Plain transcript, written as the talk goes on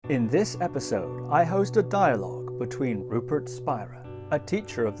In this episode, I host a dialogue between Rupert Spira, a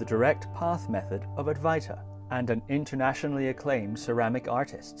teacher of the direct path method of Advaita and an internationally acclaimed ceramic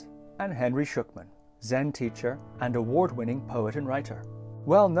artist, and Henry Shukman, Zen teacher and award-winning poet and writer.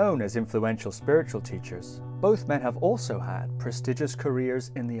 Well known as influential spiritual teachers, both men have also had prestigious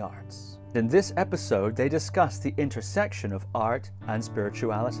careers in the arts. In this episode, they discuss the intersection of art and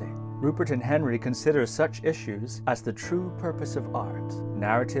spirituality. Rupert and Henry consider such issues as the true purpose of art,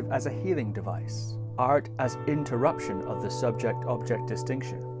 narrative as a healing device, art as interruption of the subject-object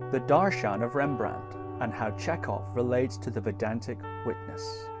distinction, the darshan of Rembrandt, and how Chekhov relates to the Vedantic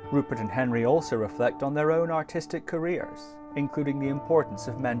witness. Rupert and Henry also reflect on their own artistic careers, including the importance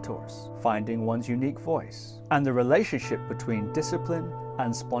of mentors, finding one's unique voice, and the relationship between discipline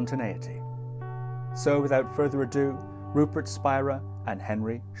and spontaneity. So without further ado, Rupert Spira and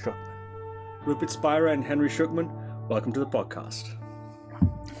Henry Shukman. Rupert Spira and Henry Shukman, welcome to the podcast.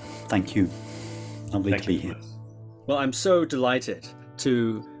 Thank you. Lovely to be here. Well, I'm so delighted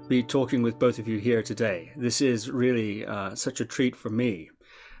to be talking with both of you here today. This is really such a treat for me.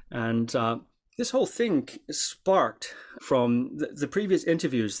 And this whole thing sparked from the previous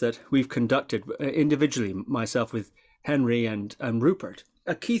interviews that we've conducted individually, myself with Henry and Rupert.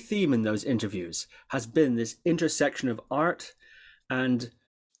 A key theme in those interviews has been this intersection of art and,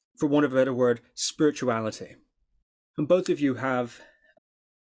 for want of a better word, spirituality. And both of you have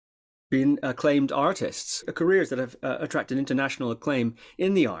been acclaimed artists, careers that have attracted international acclaim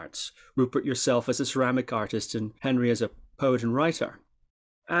in the arts. Rupert yourself as a ceramic artist and Henry as a poet and writer.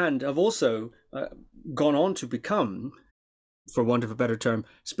 And have also gone on to become, for want of a better term,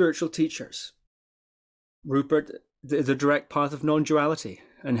 spiritual teachers. Rupert, the direct path of non-duality,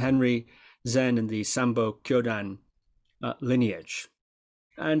 and Henry, Zen and the Sambo Kyodan lineage.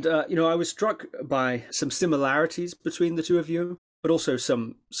 And, I was struck by some similarities between the two of you, but also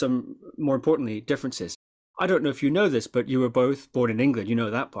some more importantly, differences. I don't know if you know this, but you were both born in England, you know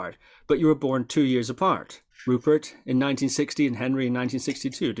that part, but you were born 2 years apart. Rupert in 1960 and Henry in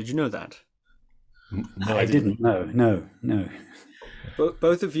 1962. Did you know that? No, I didn't. No.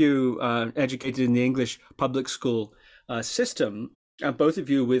 Both of you educated in the English public school system, and both of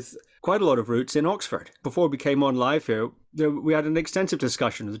you with quite a lot of roots in Oxford. Before we came on live here, we had an extensive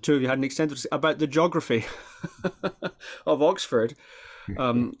discussion. The two of you had an extensive discussion about the geography of Oxford,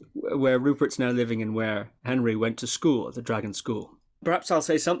 where Rupert's now living and where Henry went to school at the Dragon School. Perhaps I'll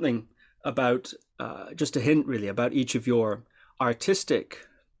say something about, just a hint really, about each of your artistic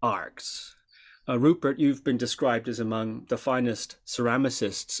arcs. Rupert, you've been described as among the finest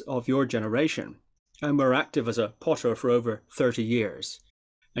ceramicists of your generation and were active as a potter for over 30 years.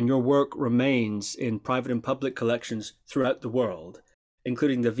 And your work remains in private and public collections throughout the world,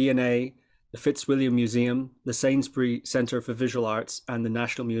 including the V&A, the Fitzwilliam Museum, the Sainsbury Centre for Visual Arts, and the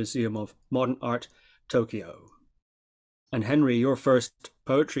National Museum of Modern Art, Tokyo. And Henry, your first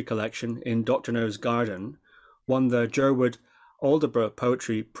poetry collection in Dr. No's Garden won the Jerwood Aldeburgh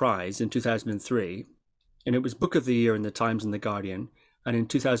Poetry Prize in 2003, and it was Book of the Year in the Times and the Guardian. And in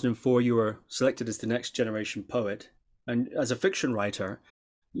 2004, you were selected as the Next Generation Poet. And as a fiction writer,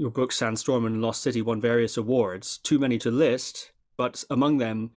 your book Sandstorm and Lost City won various awards, too many to list, but among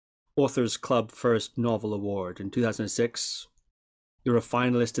them, Authors Club First Novel Award. In 2006, you were a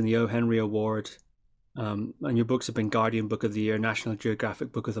finalist in the O. Henry Award. And your books have been Guardian Book of the Year, National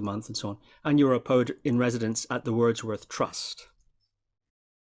Geographic Book of the Month, and so on. And you're a poet in residence at the Wordsworth Trust.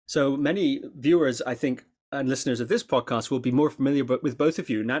 So many viewers, I think, and listeners of this podcast will be more familiar with both of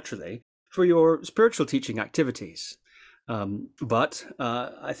you, naturally, for your spiritual teaching activities. But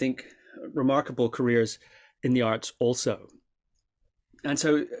I think remarkable careers in the arts also. And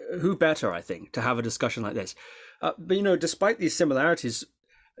so who better, I think, to have a discussion like this? But, despite these similarities,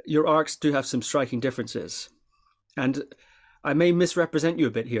 your arcs do have some striking differences, and I may misrepresent you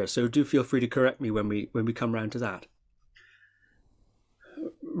a bit here, so do feel free to correct me when we come round to that.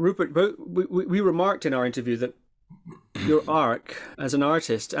 Rupert, we remarked in our interview that your arc as an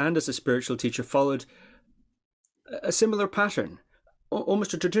artist and as a spiritual teacher followed a similar pattern,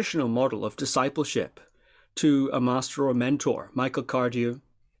 almost a traditional model of discipleship to a master or mentor, Michael Cardew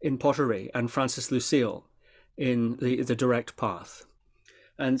in pottery and Francis Lucille in the direct path.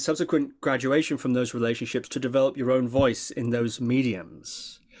 And subsequent graduation from those relationships to develop your own voice in those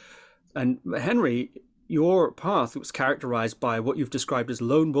mediums. And Henry, your path was characterized by what you've described as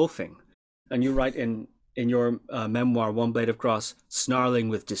lone wolfing. And you write in your memoir, One Blade of Grass, snarling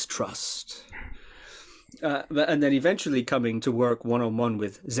with distrust. And then eventually coming to work one-on-one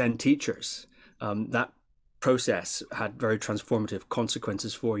with Zen teachers. That process had very transformative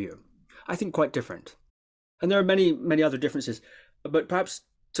consequences for you. I think quite different. And there are many, many other differences. But perhaps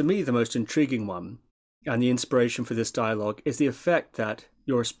to me, the most intriguing one, and the inspiration for this dialogue, is the effect that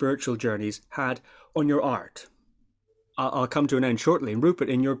your spiritual journeys had on your art. I'll come to an end shortly. And Rupert,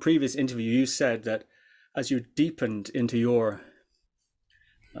 in your previous interview, you said that as you deepened into your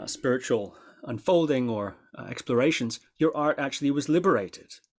spiritual unfolding or explorations, your art actually was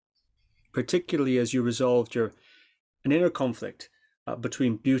liberated, particularly as you resolved an inner conflict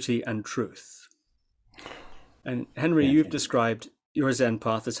between beauty and truth. And Henry, you've described your Zen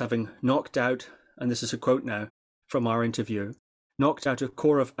path as having knocked out, and this is a quote now from our interview, knocked out a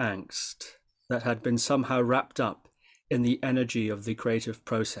core of angst that had been somehow wrapped up in the energy of the creative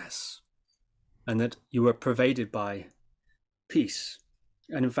process, and that you were pervaded by peace,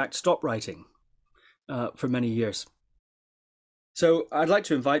 and in fact stopped writing for many years. So I'd like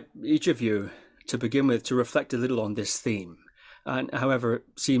to invite each of you to begin with to reflect a little on this theme, and however it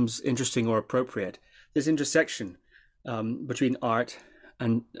seems interesting or appropriate, this intersection between art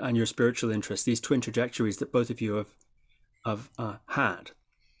and your spiritual interests, these twin trajectories that both of you have had.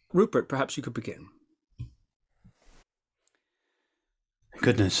 Rupert, perhaps you could begin.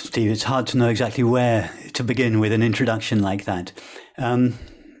 Goodness, Steve, it's hard to know exactly where to begin with an introduction like that. Let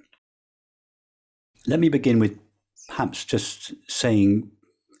me begin with perhaps just saying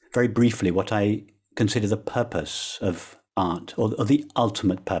very briefly what I consider the purpose of art, or the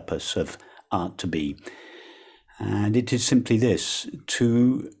ultimate purpose of art to be. And it is simply this: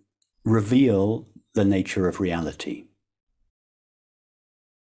 to reveal the nature of reality,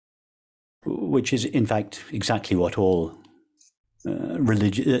 which is in fact exactly what all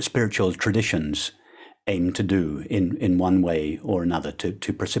spiritual traditions aim to do in one way or another,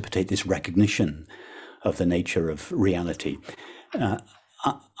 to precipitate this recognition of the nature of reality.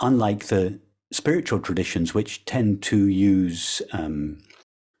 Unlike the spiritual traditions, which tend to use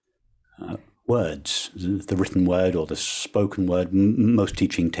words, the written word or the spoken word, most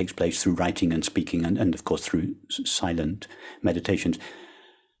teaching takes place through writing and speaking, and of course through silent meditations.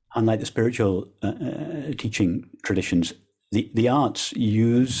 Unlike the spiritual teaching traditions, the arts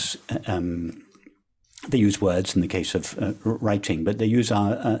use they use words in the case of writing, but they use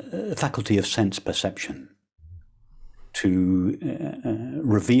our faculty of sense perception to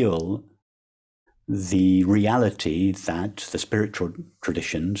reveal the reality that the spiritual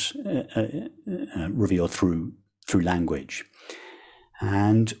traditions reveal through language.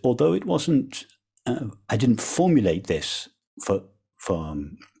 And although it wasn't, I didn't formulate this for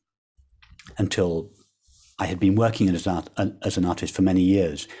until I had been working as an artist for many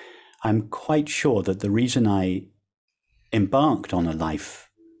years, I'm quite sure that the reason I embarked on a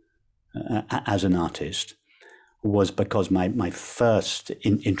life as an artist was because my first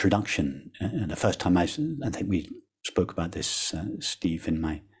introduction, the first time I think we spoke about this, Steve,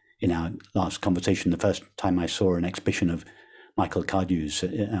 in our last conversation, the first time I saw an exhibition of Michael Cardew's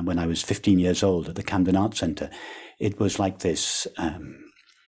when I was 15 years old at the Camden Art Centre, it was like this.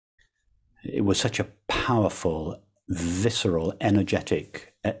 It was such a powerful, visceral, energetic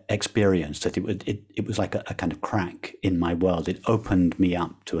experience that it was like a kind of crack in my world. It opened me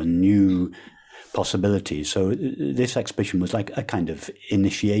up to a new possibility. So this exhibition was like a kind of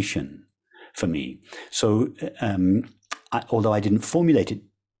initiation for me. So although I didn't formulate it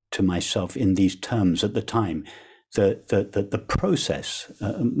to myself in these terms at the time, the process,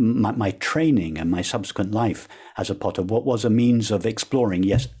 my training and my subsequent life as a potter, what was a means of exploring,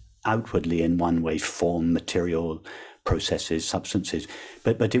 yes, outwardly in one way, form, material, processes, substances,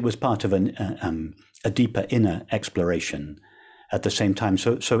 but it was part of a deeper inner exploration at the same time.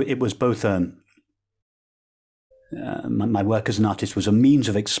 So it was both my work as an artist was a means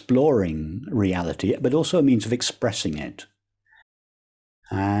of exploring reality, but also a means of expressing it.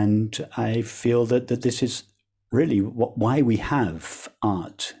 And I feel that this is really why we have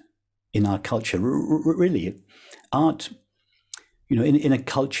art in our culture. Really, art, in a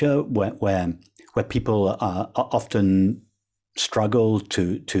culture where people are often struggle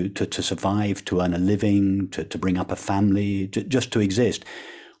to survive, to earn a living, to bring up a family, just to exist,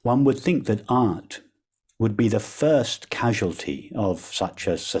 one would think that art would be the first casualty of such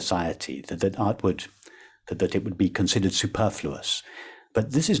a society, that art would be considered superfluous.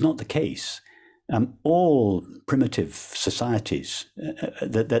 But this is not the case. All primitive societies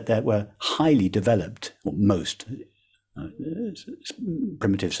that were highly developed, or most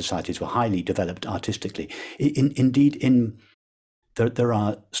primitive societies were highly developed artistically. Indeed, there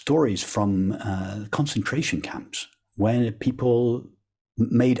are stories from concentration camps where people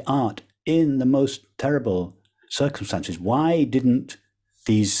made art in the most terrible circumstances. Why didn't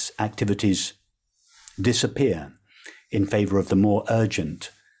these activities disappear in favor of the more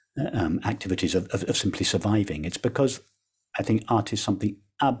urgent activities of simply surviving? It's because I think art is something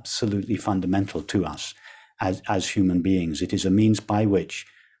absolutely fundamental to us as human beings. It is a means by which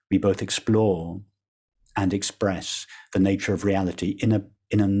we both explore and express the nature of reality in a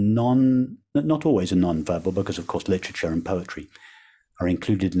not always a non-verbal, because of course literature and poetry are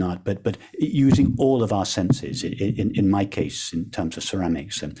included in art, but using all of our senses. In my case, in terms of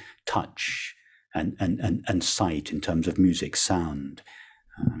ceramics, and touch and sight, in terms of music, sound,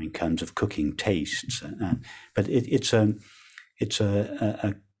 in terms of cooking, tastes. But it's an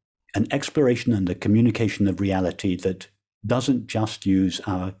exploration and a communication of reality that doesn't just use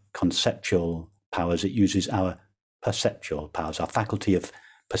our conceptual powers; it uses our perceptual powers, our faculty of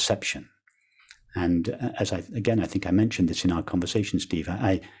perception. And as I think I mentioned this in our conversation, Steve,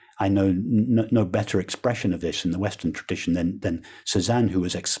 I know no better expression of this in the Western tradition than Cézanne, who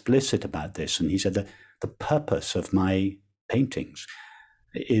was explicit about this. And he said that the purpose of my paintings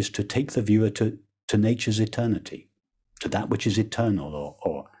is to take the viewer to nature's eternity, to that which is eternal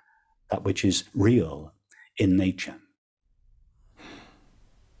or that which is real in nature.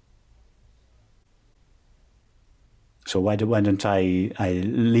 So why don't I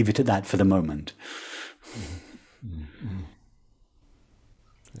leave it at that for the moment?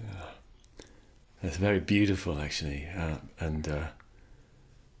 Yeah. That's very beautiful, actually, and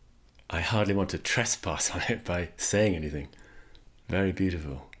I hardly want to trespass on it by saying anything. Very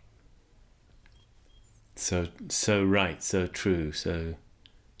beautiful. So right, so true, so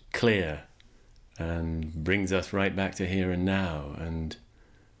clear, and brings us right back to here and now, and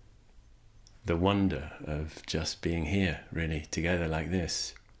the wonder of just being here, really, together like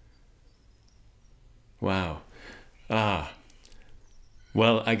this. Wow.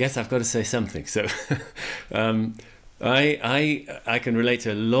 Well, I guess I've got to say something. So I can relate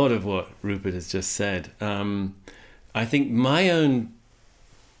to a lot of what Rupert has just said. I think my own,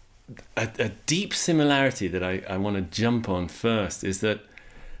 a deep similarity that I want to jump on first is that,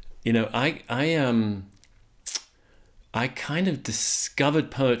 I kind of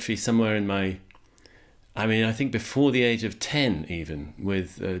discovered poetry somewhere in I think before the age of 10 even,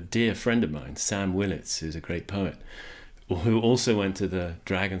 with a dear friend of mine, Sam Willits, who's a great poet, who also went to the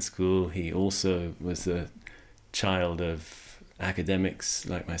Dragon School. He also was the child of academics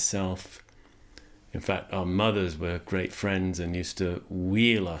like myself. In fact, our mothers were great friends and used to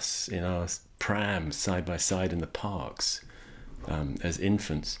wheel us in our prams side by side in the parks as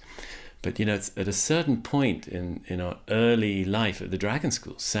infants. But, at a certain point in our early life at the Dragon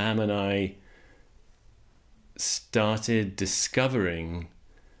School, Sam and I started discovering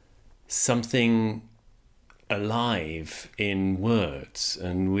something alive in words.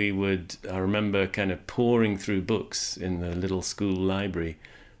 And I remember kind of pouring through books in the little school library,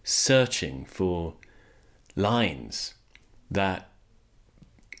 searching for lines that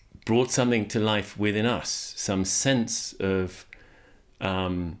brought something to life within us, some sense of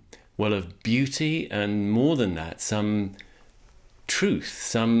of beauty, and more than that, some truth,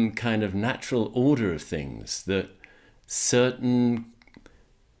 some kind of natural order of things, that certain,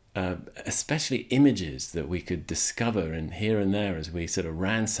 especially images that we could discover and here and there as we sort of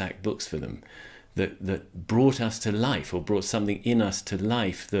ransacked books for them, that brought us to life, or brought something in us to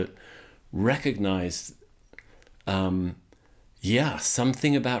life, that recognized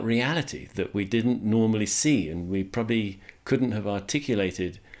something about reality that we didn't normally see, and we probably couldn't have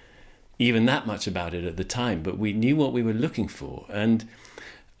articulated even that much about it at the time, but we knew what we were looking for. And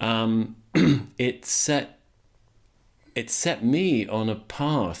it set me on a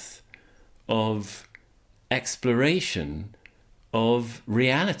path of exploration of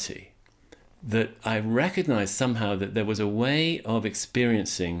reality, that I recognized somehow that there was a way of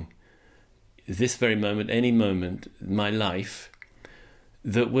experiencing this very moment, any moment, my life,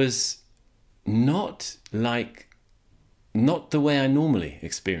 that was not the way I normally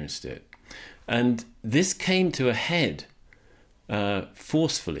experienced it. And this came to a head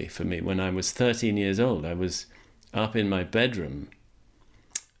forcefully for me when I was 13 years old. I was up in my bedroom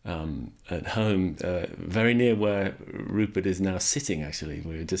at home, very near where Rupert is now sitting, actually.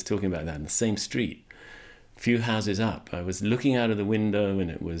 We were just talking about that, in the same street, a few houses up. I was looking out of the window, and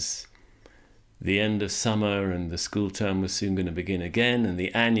it was the end of summer, and the school term was soon going to begin again, and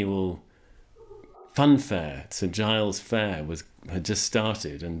the annual fun fair, St. Giles Fair, had just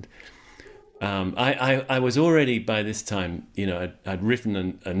started. And I was already, by this time, I'd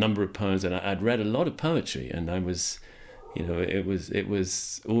written a number of poems, and I'd read a lot of poetry, and I was, it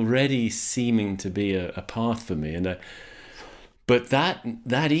was already seeming to be a path for me. And but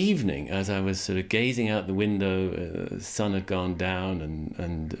that evening, as I was sort of gazing out the window, the sun had gone down,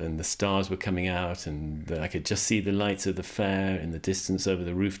 and the stars were coming out, and I could just see the lights of the fair in the distance over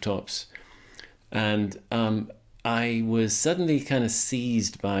the rooftops. And I was suddenly kind of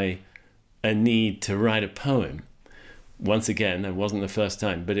seized by a need to write a poem. Once again, it wasn't the first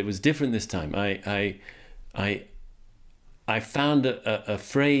time, but it was different this time. I found a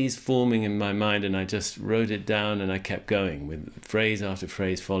phrase forming in my mind, and I just wrote it down, and I kept going with phrase after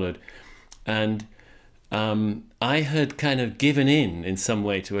phrase followed. And I had kind of given in some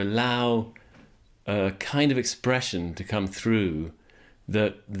way to allow a kind of expression to come through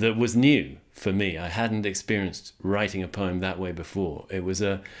that was new for me. I hadn't experienced writing a poem that way before. It was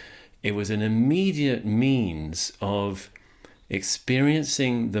an immediate means of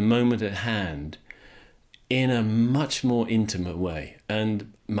experiencing the moment at hand in a much more intimate way.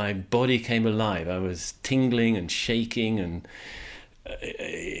 And my body came alive. I was tingling and shaking, and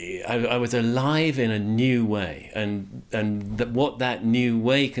I was alive in a new way. And what that new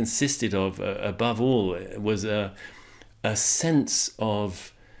way consisted of, above all, was a sense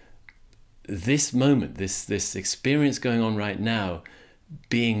of this moment, this experience going on right now,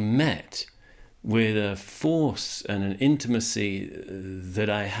 being met with a force and an intimacy that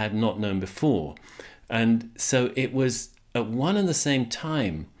I had not known before. And so it was at one and the same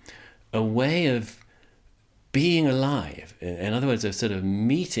time a way of being alive. In other words, a sort of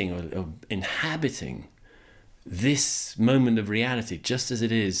meeting or inhabiting this moment of reality just as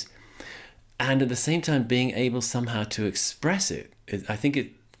it is, and at the same time being able somehow to express it. I think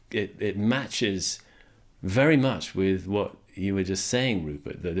it matches very much with what you were just saying,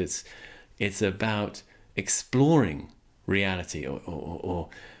 Rupert, that it's about exploring reality or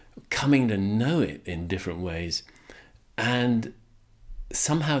coming to know it in different ways, and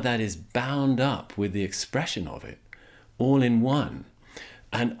somehow that is bound up with the expression of it all in one.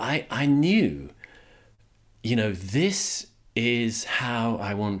 And I knew, this is how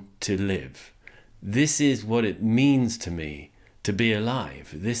I want to live. This is what it means to me to be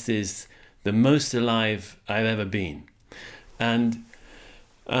alive. This is the most alive I've ever been. And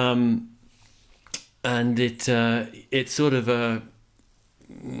it sort of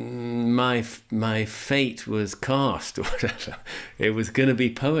my fate was cast, or whatever. It was going to be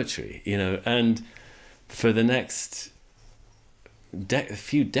poetry, and for the next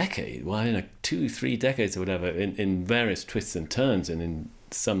few decades, 2-3 decades or whatever, in various twists and turns, and in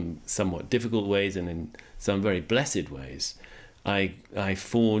some somewhat difficult ways, and in some very blessed ways, I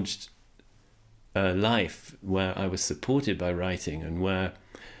forged a life where I was supported by writing, and where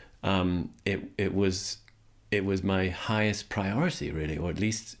it was my highest priority, really, or at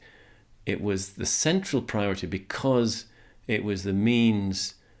least it was the central priority, because it was the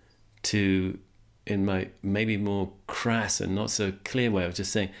means to, in my maybe more crass and not so clear way of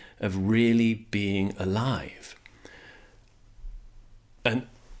just saying, of really being alive. And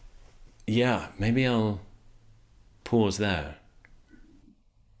yeah, maybe I'll pause there.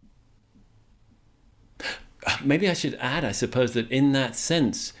 Maybe I should add, I suppose, that in that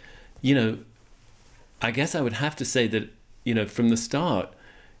sense, I guess I would have to say that, from the start,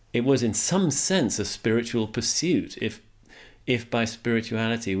 it was in some sense a spiritual pursuit. If by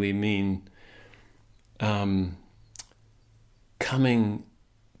spirituality we mean coming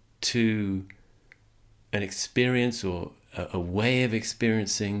to an experience or a way of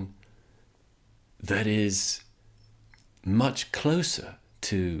experiencing that is much closer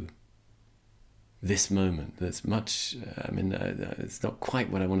to this moment, that's much, it's not quite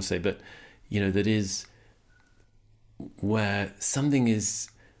what I want to say, but, that is where something is,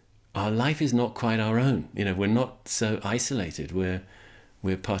 our life is not quite our own. We're not so isolated.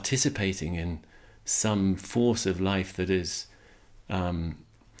 We're participating in some force of life that is, that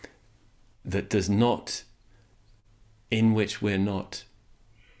does not, in which we're not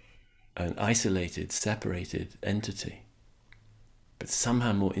an isolated, separated entity, but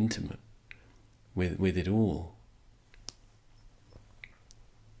somehow more intimate with it all.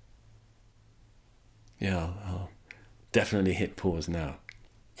 Yeah, I'll definitely hit pause now.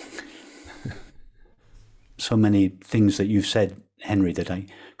 So many things that you've said, Henry, that I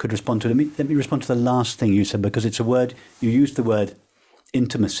could respond to. Let me respond to the last thing you said, because it's a word, you used the word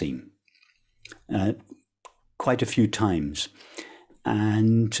intimacy quite a few times.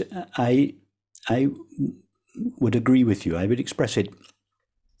 And I would agree with you. I would express it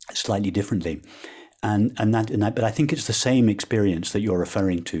slightly differently. But I think it's the same experience that you're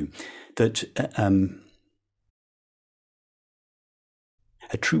referring to, that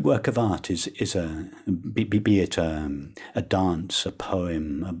a true work of art is be it a dance, a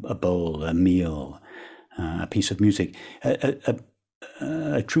poem, a bowl, a meal, a piece of music.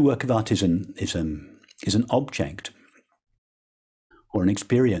 A true work of art is an object or an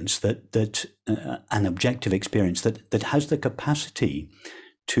experience that an objective experience that has the capacity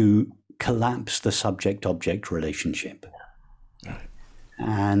to collapse the subject-object relationship. Right.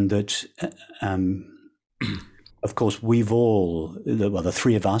 And that, of course, we've all, well, the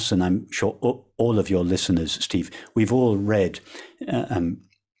three of us, and I'm sure all of your listeners, Steve, we've all read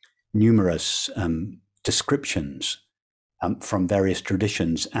numerous descriptions from various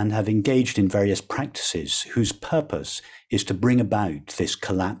traditions and have engaged in various practices whose purpose is to bring about this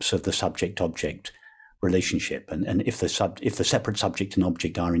collapse of the subject-object relationship. And if the separate subject and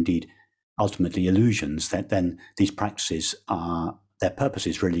object are indeed ultimately illusions, then these practices their purpose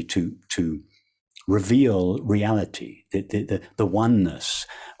is really to reveal reality, the oneness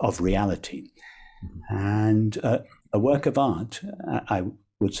of reality. And a work of art, I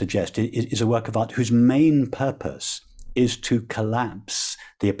would suggest, is a work of art whose main purpose is to collapse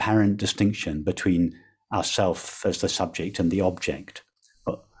the apparent distinction between ourself as the subject and the object,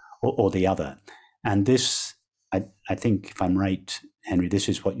 or the other. And this, I think, if I'm right, Henry, this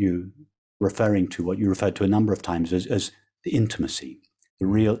is what you referred to a number of times as the intimacy, the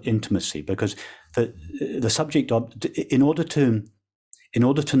real intimacy, because the subject, in order to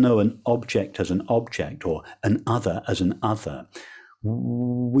know an object as an object or an other as an other,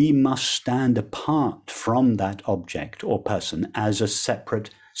 we must stand apart from that object or person as a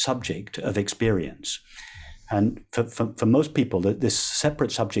separate subject of experience. And for most people, this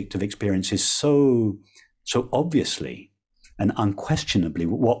separate subject of experience is so obviously and unquestionably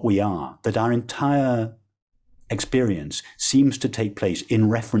what we are, that our entire experience seems to take place in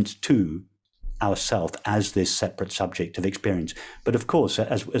reference to ourself as this separate subject of experience. But of course,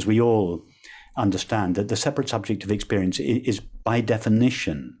 as we all understand, that the separate subject of experience is by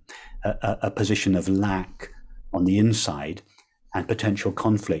definition a position of lack on the inside and potential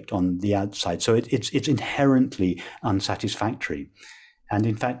conflict on the outside. So it's inherently unsatisfactory. And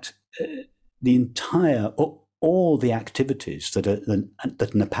in fact, all the activities that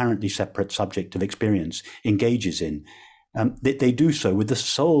an apparently separate subject of experience engages in, they do so with the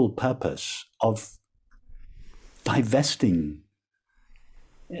sole purpose of divesting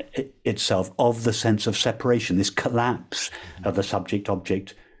itself of the sense of separation, this collapse of the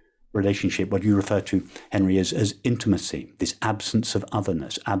subject-object relationship, what you refer to, Henry, as intimacy, this absence of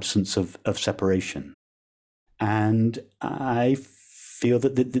otherness, absence of separation. And I feel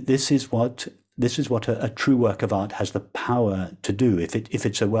that this is what a true work of art has the power to do. If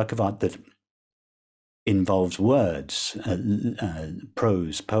it's a work of art that involves words,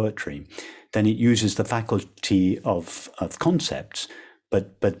 prose, poetry, then it uses the faculty of concepts.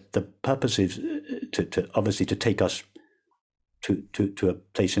 But the purpose is to obviously to take us to a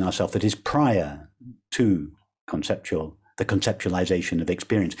place in ourselves that is prior to the conceptualization of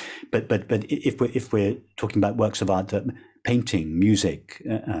experience. But if we're talking about works of art, painting, music,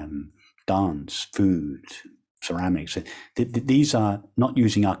 dance, food, ceramics, these are not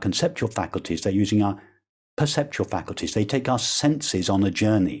using our conceptual faculties; they're using our perceptual faculties. They take our senses on a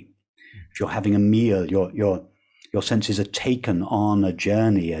journey. If you're having a meal, your senses are taken on a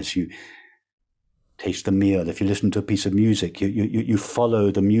journey as you taste the meal. If you listen to a piece of music, you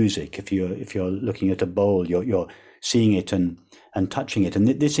follow the music. If you're looking at a bowl, you're seeing it and touching it. And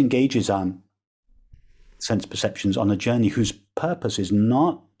this engages our sense perceptions on a journey whose purpose is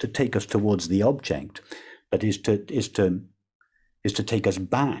not to take us towards the object, but is to take us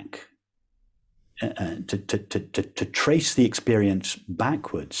back, to trace the experience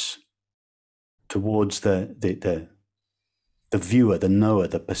backwards towards the viewer, the knower,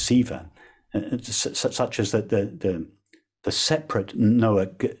 the perceiver, such as that the separate knower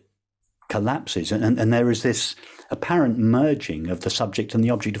collapses, and there is this apparent merging of the subject and the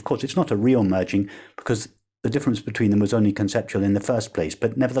object. Of course, it's not a real merging because the difference between them was only conceptual in the first place,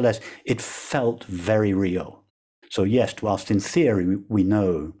 but nevertheless, it felt very real. So yes, whilst in theory we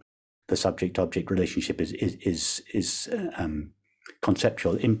know the subject-object relationship is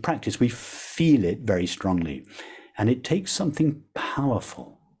conceptual, in practice we feel it very strongly, and it takes something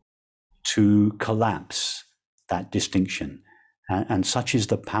powerful to collapse that distinction, and such is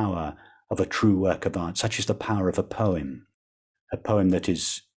the power of a true work of art, such is the power of a poem that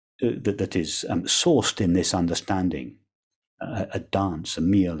is sourced in this understanding, a dance, a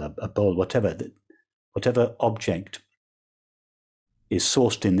meal, a bowl, whatever object is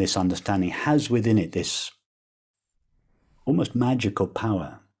sourced in this understanding has within it this almost magical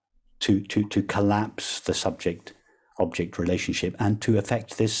power to collapse the subject-object relationship and to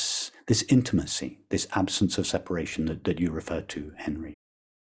affect this intimacy, this absence of separation that you referred to, Henry.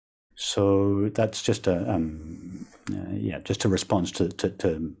 So that's just a response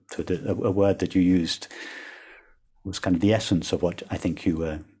to a word that you used. It was kind of the essence of what I think you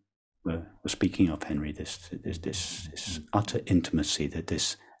were speaking of, Henry. This utter intimacy, that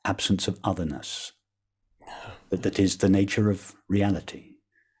this absence of otherness. That is the nature of reality.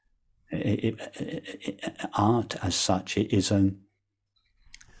 Art, as such, it's an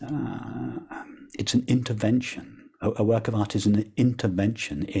intervention. A work of art is an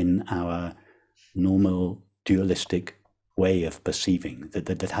intervention in our normal dualistic way of perceiving,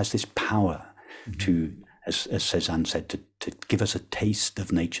 that has this power to, as Cézanne said, to give us a taste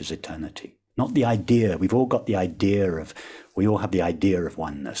of nature's eternity. Not the idea. We all have the idea of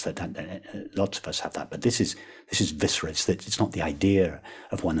oneness. That lots of us have that. But this is visceral. It's not the idea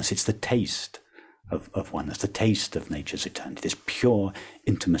of oneness. It's the taste of oneness, the taste of nature's eternity. This pure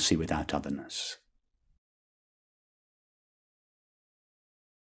intimacy without otherness.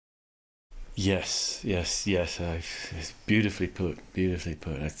 Yes. It's beautifully put.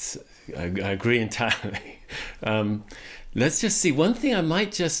 I agree entirely. Let's just see. One thing I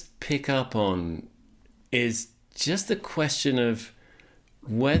might just pick up on is just the question of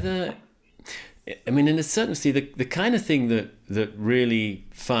whether, I mean, in a certain sense, the kind of thing that really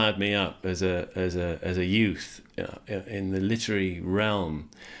fired me up as a youth in the literary realm,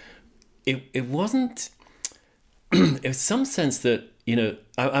 it wasn't. It was some sense that, you know,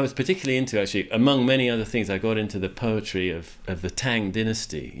 I was particularly into, actually, among many other things, I got into the poetry of the Tang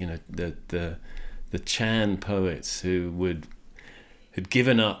dynasty, you know, the Chan poets who had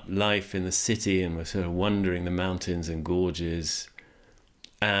given up life in the city and were sort of wandering the mountains and gorges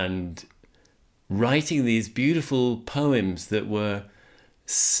and writing these beautiful poems that were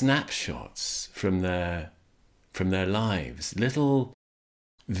snapshots from their lives, little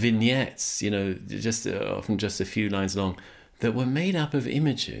vignettes, you know, just often just a few lines long, that were made up of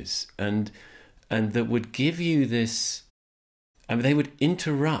images and that would give you this. I mean, they would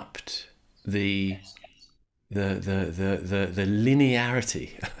interrupt the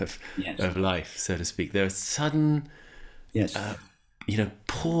linearity of life, so to speak. There was sudden,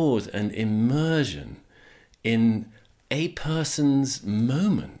 pause and immersion in a person's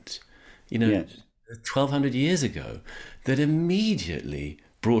moment, 1,200 years ago, that immediately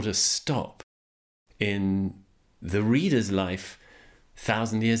brought a stop in the reader's life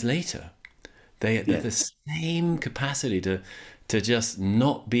 1,000 years later. They have the same capacity to just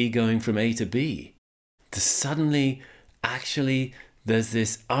not be going from A to B, to suddenly actually there's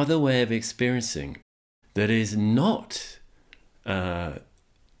this other way of experiencing that is not linear,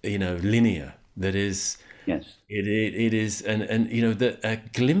 that is it is a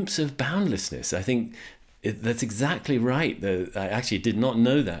glimpse of boundlessness. I think that's exactly right. I actually did not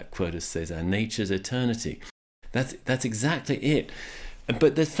know that quote as Cézanne, nature's eternity. That's exactly it.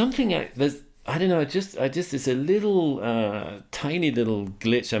 But there's something I don't know. I just it's a little tiny little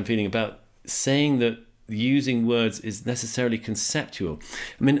glitch I'm feeling about saying that using words is necessarily conceptual.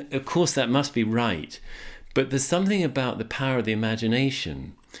 I mean, of course that must be right, but there's something about the power of the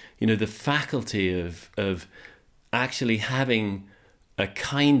imagination. You know, the faculty of actually having a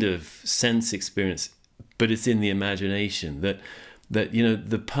kind of sense experience, but it's in the imagination that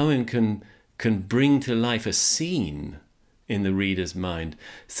the poem can bring to life a scene in the reader's mind.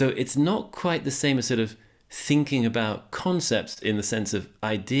 So it's not quite the same as sort of thinking about concepts in the sense of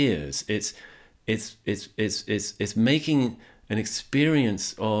ideas. It's making an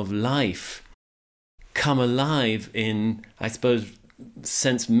experience of life come alive in, I suppose,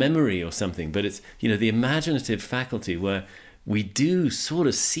 sense memory or something. But it's, the imaginative faculty where we do sort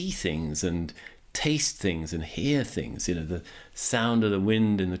of see things and taste things and hear things, the sound of the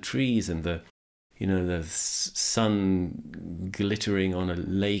wind in the trees and the sun glittering on a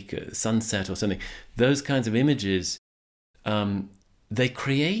lake at sunset or something. Those kinds of images, they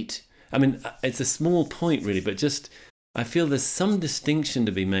create, I mean, it's a small point really, but just, I feel there's some distinction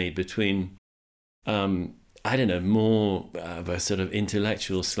to be made between, more of a sort of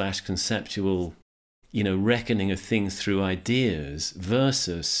intellectual / conceptual, reckoning of things through ideas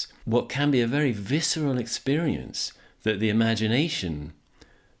versus what can be a very visceral experience that the imagination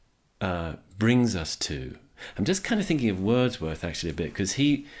brings us to. I'm just kind of thinking of Wordsworth actually a bit, because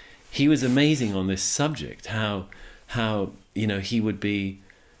he was amazing on this subject. How he would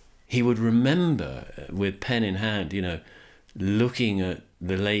remember with pen in hand, looking at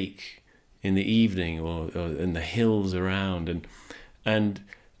the lake in the evening or in the hills around, and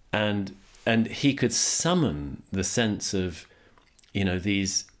he could summon the sense of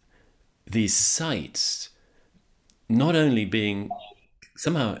these sights not only being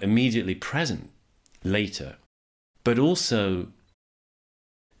somehow immediately present later, but also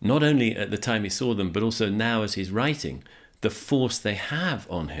not only at the time he saw them, but also now as he's writing, the force they have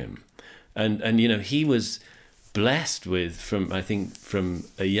on him. And he was blessed with, from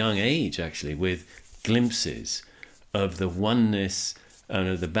a young age actually, with glimpses of the oneness and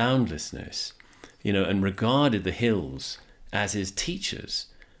of the boundlessness, and regarded the hills as his teachers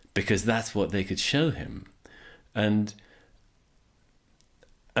because that's what they could show him. And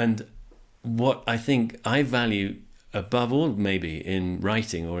what I think I value above all, maybe in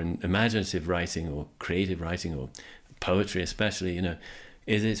writing or in imaginative writing or creative writing or poetry especially,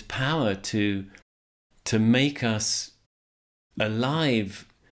 is its power to make us alive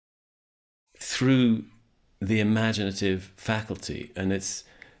through the imaginative faculty. And it's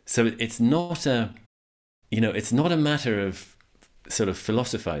not a matter of sort of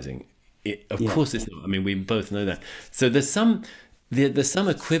philosophizing. Of course it's not. I mean, we both know that. So there's some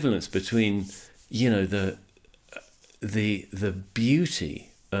equivalence between, the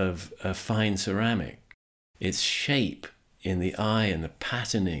beauty of a fine ceramic, its shape in the eye and the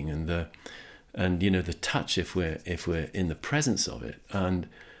patterning and the touch if we're in the presence of it and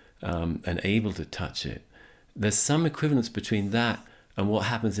able to touch it. There's some equivalence between that and what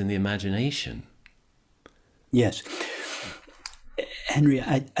happens in the imagination. Yes. Henry,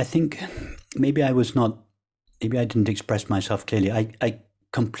 I think maybe I didn't express myself clearly. I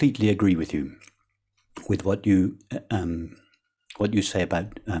completely agree with you, with what you say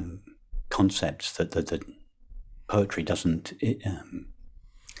about concepts that poetry doesn't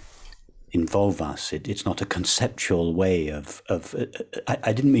involve us. It's not a conceptual way of.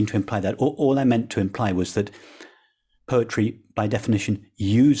 I didn't mean to imply that. All I meant to imply was that poetry, by definition,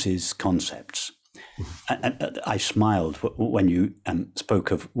 uses concepts. And I smiled when you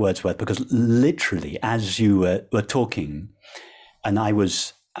spoke of Wordsworth, because literally, as you were talking, and I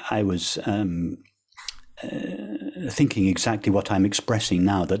was thinking exactly what I'm expressing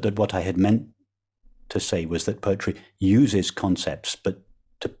now, that what I had meant to say was that poetry uses concepts, but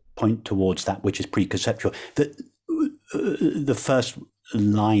to point towards that which is preconceptual. The first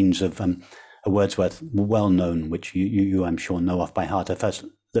lines of a Wordsworth, well known, which you I'm sure know off by heart,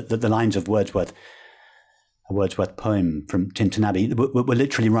 the lines of Wordsworth, a Wordsworth poem from Tinton Abbey, were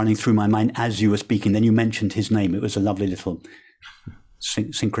literally running through my mind as you were speaking. Then you mentioned his name. It was a lovely little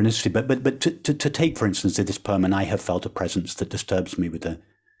synchronicity. But to take, for instance, this poem, and I have felt a presence that disturbs me with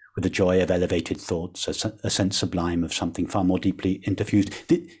the joy of elevated thoughts, a sense sublime of something far more deeply interfused.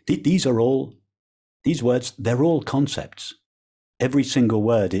 These words, they're all concepts. Every single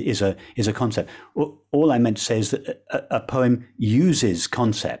word is a concept. All I meant to say is that a poem uses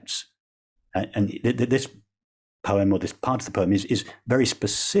concepts, and this poem, or this part of the poem, is very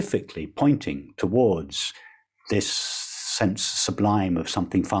specifically pointing towards this sense sublime of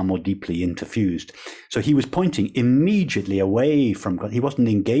something far more deeply interfused. So he was pointing immediately away from God. He wasn't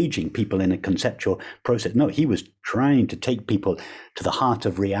engaging people in a conceptual process. No, he was trying to take people to the heart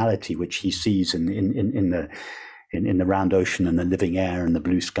of reality, which he sees in the round ocean and the living air and the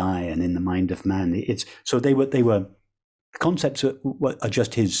blue sky and in the mind of man. They were concepts are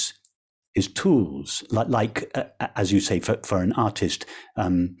just his tools, like as you say, for an artist,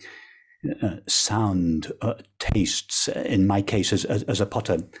 sound, tastes, in my case as a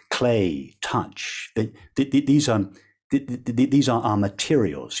potter, clay, touch. These are our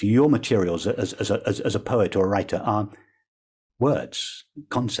materials. Your materials as a poet or a writer are words,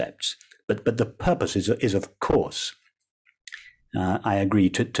 concepts. But the purpose is of course, I agree,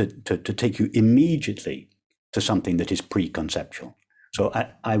 to take you immediately to something that is preconceptual. So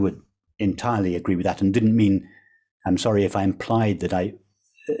I would entirely agree with that, and didn't mean, I'm sorry if I implied that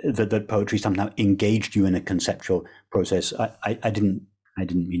that poetry somehow engaged you in a conceptual process. I didn't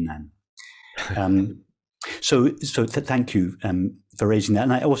mean that. So thank you for raising that.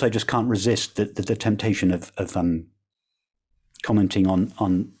 And I also just can't resist the temptation of commenting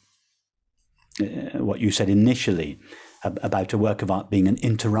on what you said initially about a work of art being an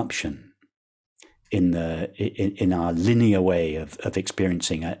interruption in our linear way of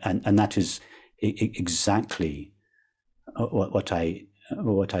experiencing it, and that is exactly what I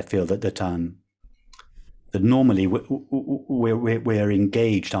feel that normally we're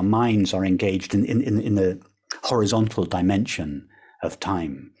engaged, our minds are engaged in the horizontal dimension of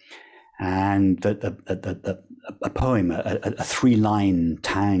time, and a poem, a 3-line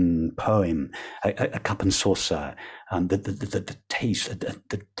Tang poem, a cup and saucer, the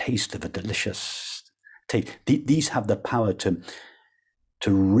taste of a delicious taste. These have the power to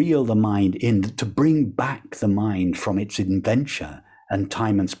reel the mind in, to bring back the mind from its adventure and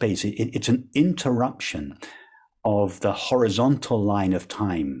time and space. It's an interruption of the horizontal line of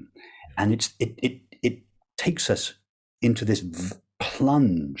time, and it takes us into this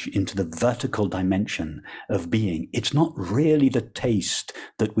plunge into the vertical dimension of being. It's not really the taste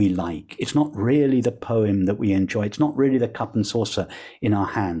that we like. It's not really the poem that we enjoy. It's not really the cup and saucer in our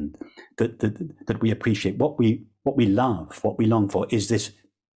hand that we appreciate. What we love, what we long for, is this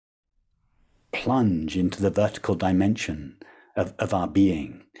plunge into the vertical dimension of our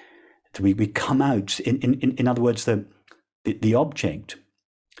being. We come out, in other words, the object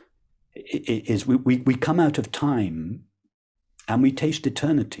is we come out of time and we taste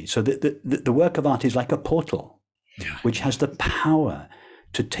eternity. So the work of art is like a portal, which has the power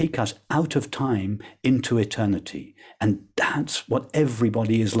to take us out of time into eternity. And that's what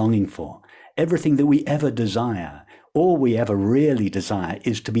everybody is longing for. Everything that we ever desire, all we ever really desire,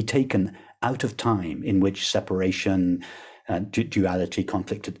 is to be taken out of time in which separation, duality,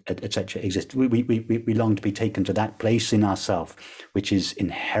 conflict, etc. exist. We long to be taken to that place in ourself which is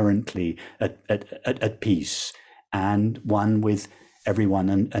inherently at peace and one with everyone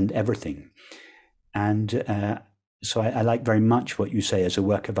and everything. And so I like very much what you say as a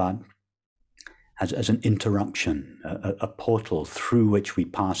work of art, as an interruption, a portal through which we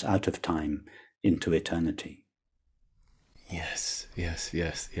pass out of time into eternity. Yes. Yes,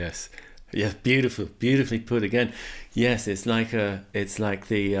 beautifully put again. Yes, it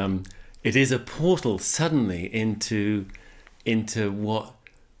is a portal suddenly into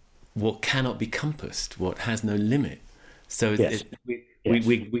what cannot be compassed, what has no limit. So yes.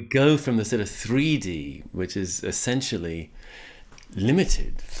 We go from the sort of 3D, which is essentially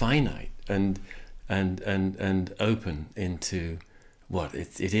limited, finite, and open, into what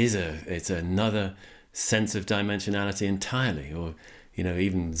it's another sense of dimensionality entirely, or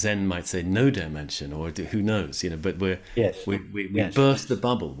even Zen might say no dimension, or who knows, but we burst the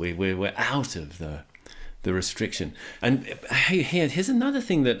bubble. We're out of the restriction. And here's another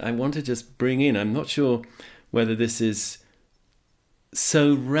thing that I want to just bring in. I'm not sure whether this is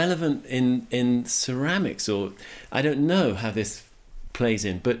so relevant in ceramics, or I don't know how this plays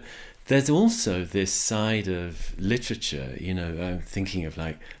in, but there's also this side of literature. I'm thinking of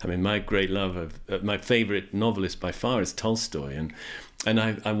my great love of my favorite novelist by far is Tolstoy, and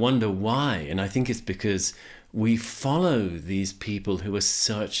I wonder why. And I think it's because we follow these people who are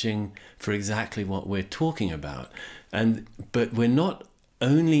searching for exactly what we're talking about, but we're not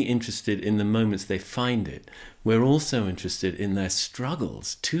only interested in the moments they find it. We're also interested in their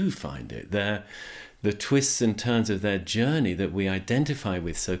struggles to find it, the twists and turns of their journey that we identify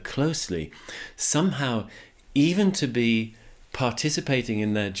with so closely. Somehow, even to be participating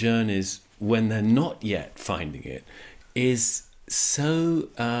in their journeys when they're not yet finding it is so,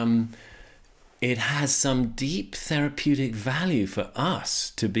 it has some deep therapeutic value for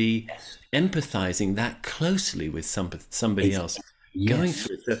us to be empathizing that closely with somebody else going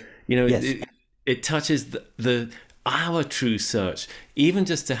through it. It touches our true search. Even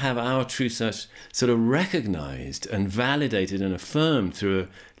just to have our true search sort of recognized and validated and affirmed through a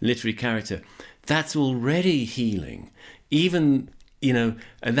literary character, that's already healing. Even, and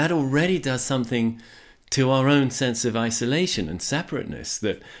that already does something to our own sense of isolation and separateness,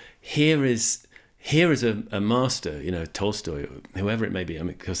 that here is a master, Tolstoy, whoever it may be,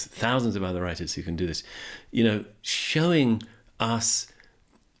 because thousands of other writers who can do this, showing us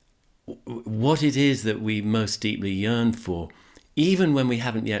what it is that we most deeply yearn for, even when we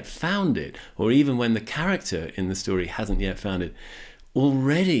haven't yet found it, or even when the character in the story hasn't yet found it.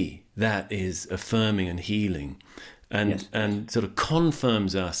 Already that is affirming and healing, and sort of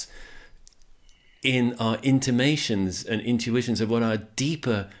confirms us in our intimations and intuitions of what our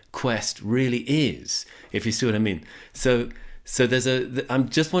deeper quest really is, if you see what I mean. So I'm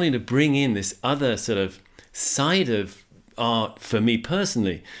just wanting to bring in this other sort of side of art for me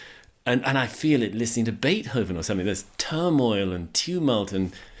personally. And I feel it listening to Beethoven or something. There's turmoil and tumult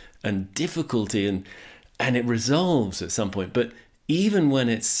and difficulty, and it resolves at some point. But even when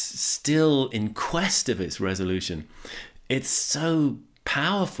it's still in quest of its resolution, it's so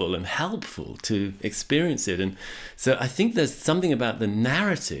powerful and helpful to experience it. And so I think there's something about the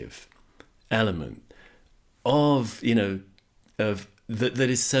narrative element of that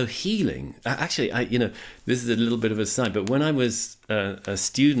is so healing. Actually, this is a little bit of a side, but when I was a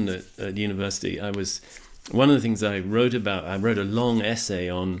student at university, one of the things I wrote a long essay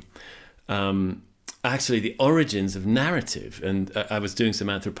on actually the origins of narrative, and I was doing some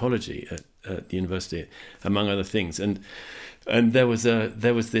anthropology at university, among other things, and there was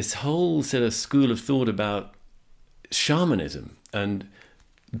this whole sort of school of thought about shamanism and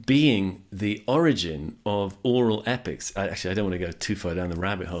being the origin of oral epics. I don't want to go too far down the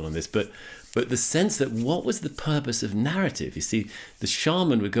rabbit hole on this, but the sense that what was the purpose of narrative? You see, the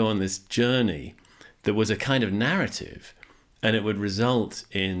shaman would go on this journey that was a kind of narrative, and it would result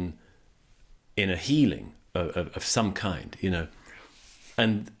in a healing of some kind, you know.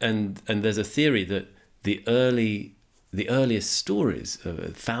 And there's a theory that the earliest stories,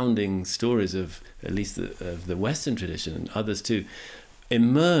 founding stories of at least of the Western tradition and others too,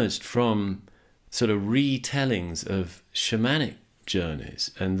 emerged from sort of retellings of shamanic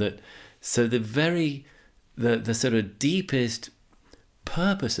journeys, and that so the sort of deepest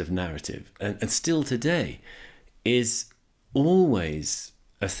purpose of narrative, and still today, is always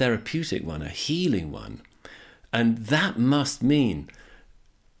a therapeutic one, a healing one. And that must mean,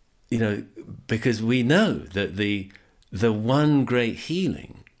 you know, because we know that the one great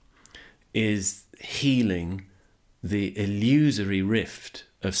healing is healing the illusory rift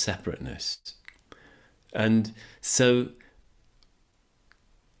of separateness. And so,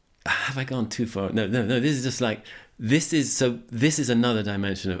 have I gone too far? No, this is just like, this is another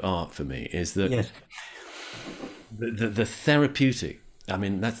dimension of art for me, is that Yes. the therapeutic, I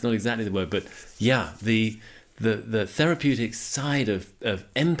mean, that's not exactly the word, but yeah, the therapeutic side of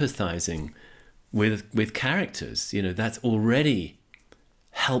empathizing with characters, you know, that's already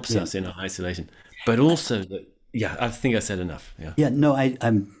helps us in our isolation. But also that, yeah, I think I said enough. Yeah. Yeah, no,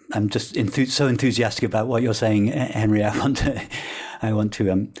 I'm just so enthusiastic about what you're saying, Henry. I want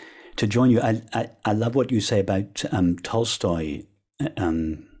to join you. I love what you say about Tolstoy.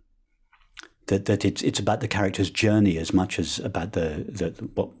 That it's about the character's journey as much as about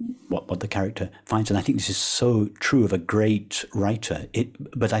what the character finds, and I think this is so true of a great writer.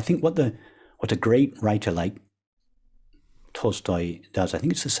 But I think what a great writer like Tolstoy does, I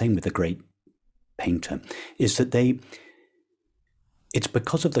think it's the same with a great painter, is that it's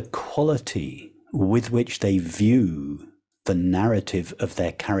because of the quality with which they view the narrative of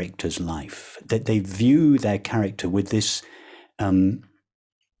their character's life, that they view their character with this a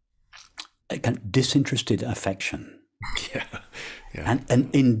kind of disinterested affection. Yeah. And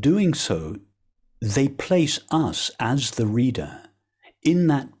in doing so, they place us as the reader in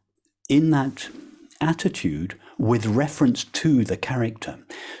that attitude with reference to the character.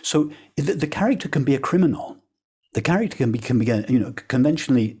 So the character can be a criminal. The character can be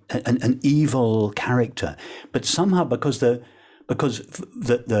conventionally an evil character, but somehow because the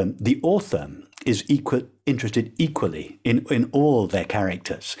author is interested equally in all their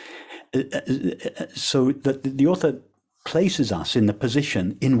characters, so that the author places us in the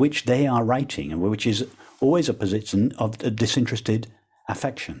position in which they are writing, and which is always a position of a disinterested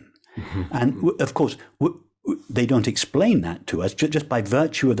affection. Mm-hmm. And of course, they don't explain that to us just by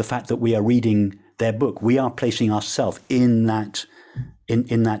virtue of the fact that we are reading their book. We are placing ourselves in that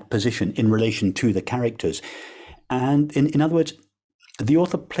position in relation to the characters. And in other words, the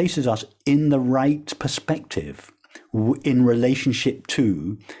author places us in the right perspective in relationship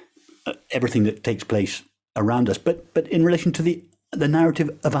to everything that takes place around us, but in relation to the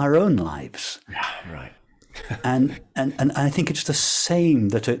narrative of our own lives. Yeah, right. and I think it's the same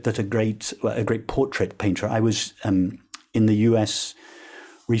that a great portrait painter. I was in the US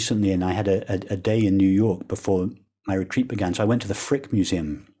recently, and I had a day in New York before my retreat began. So I went to the Frick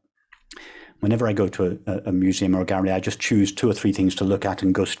Museum. Whenever I go to a museum or a gallery, I just choose 2 or 3 things to look at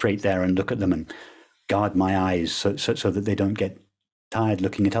and go straight there and look at them and guard my eyes so that they don't get tired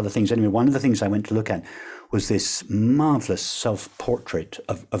looking at other things. Anyway, one of the things I went to look at was this marvelous self-portrait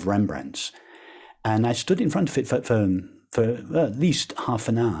of Rembrandt's. And I stood in front of it for at least half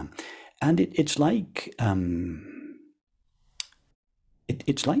an hour. And it's like in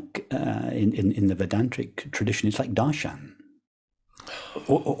the Vedantic tradition, it's like darshan.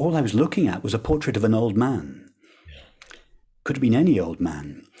 All I was looking at was a portrait of an old man. Could have been any old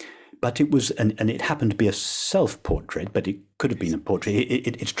man. But it was, and it happened to be a self-portrait, but it could have been a portrait.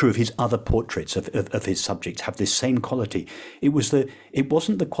 It's true of his other portraits of his subjects have this same quality. It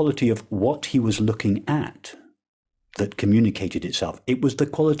wasn't the quality of what he was looking at that communicated itself. It was the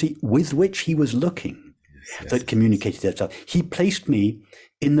quality with which he was looking that communicated itself. He placed me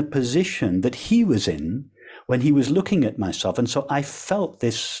in the position that he was in when he was looking at myself, and so I felt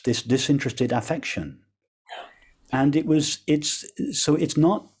this disinterested affection. And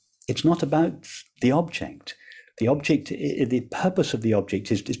it's not about the object. The object, the purpose of the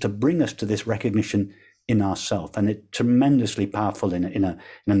object is to bring us to this recognition in ourselves, and it's tremendously powerful in a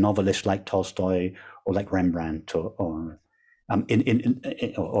novelist like Tolstoy or like Rembrandt or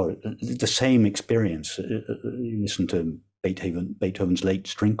the same experience. You listen to Beethoven's late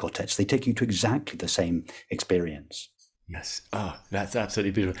string quartets; they take you to exactly the same experience. Yes. Oh, that's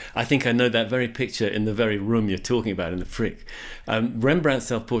absolutely beautiful. I think I know that very picture in the very room you're talking about in the Frick. Rembrandt's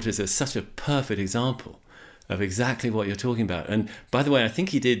self-portraits are such a perfect example of exactly what you're talking about. And by the way, I think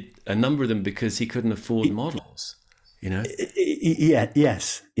he did a number of them because he couldn't afford models. you know. Yeah,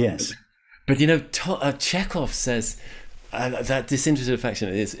 yes. But you know, Chekhov says that disinterested affection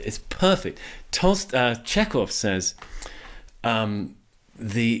is perfect. Chekhov says to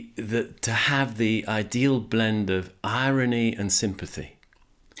have the ideal blend of irony and sympathy.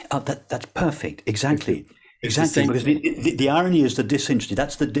 Oh, that's perfect. Exactly. It's Exactly, the because the irony is the disinterested.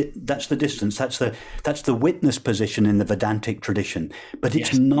 That's the distance. That's the witness position in the Vedantic tradition. But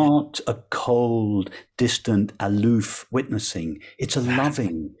it's Yes. not a cold, distant, aloof witnessing. It's a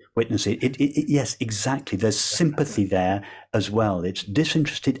loving witnessing. Yes, exactly. There's sympathy there as well. It's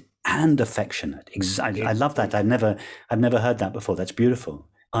disinterested and affectionate. Exactly. I love that. I've never heard that before. That's beautiful.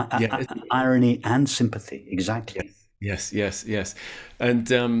 Yeah. Irony and sympathy. Exactly. Yes.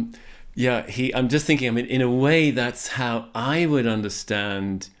 And yeah, I'm just thinking, I mean, in a way, that's how I would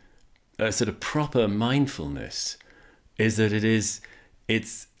understand a sort of proper mindfulness, is that it's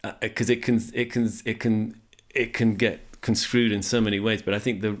because it can get construed in so many ways. But I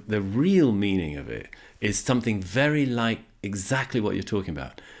think the real meaning of it is something very like exactly what you're talking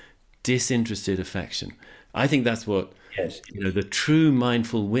about, disinterested affection. I think that's what, Yes. you know, the true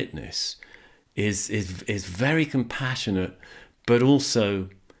mindful witness is very compassionate, but also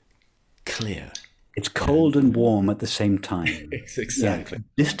clear. It's cold and warm at the same time. Exactly.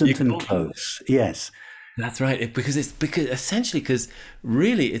 Yeah. Distant and close. Yes. That's right. Because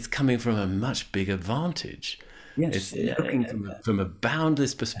really it's coming from a much bigger vantage. Yes. It's looking from a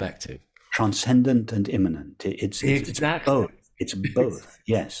boundless perspective. Transcendent and immanent. It's Exactly. both. It's both.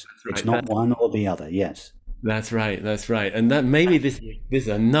 Yes. right. It's not one or the other. Yes. That's right. And that maybe this is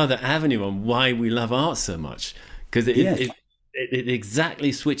another avenue on why we love art so much, because it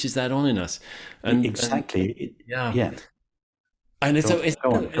exactly switches that on in us. And Exactly. yeah. And it's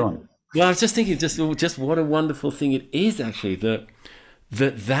Go on. Well, I was just thinking, just what a wonderful thing it is actually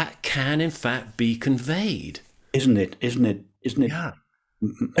that can in fact be conveyed. Isn't it? Yeah.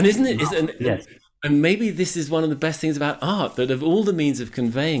 And isn't it? Yes. And maybe this is one of the best things about art, that of all the means of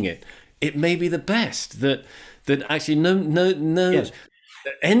conveying it, it may be the best. That actually no Yes.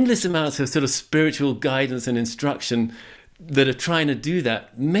 endless amounts of sort of spiritual guidance and instruction that are trying to do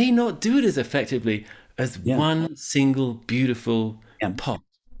that may not do it as effectively as one single beautiful pot.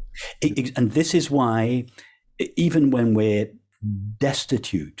 And this is why, even when we're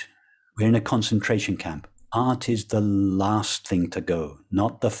destitute, we're in a concentration camp, art is the last thing to go,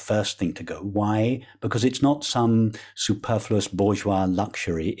 not the first thing to go. Why? Because it's not some superfluous bourgeois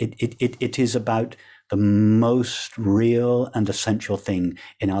luxury. It is about the most real and essential thing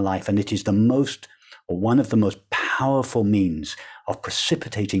in our life. And it is one of the most powerful means of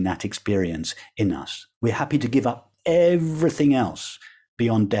precipitating that experience in us. We're happy to give up everything else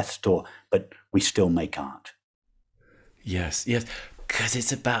beyond death's door, but we still make art. Yes, because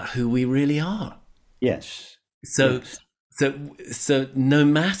it's about who we really are. Yes. So no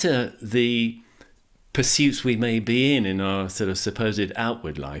matter the pursuits we may be in our sort of supposed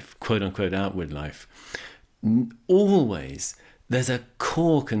outward life, quote unquote outward life, always there's a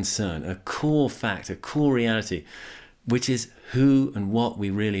core concern, a core fact, a core reality, which is who and what we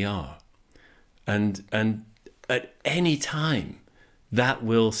really are. And at any time, that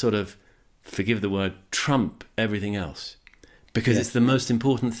will sort of, forgive the word, trump everything else, because it's the most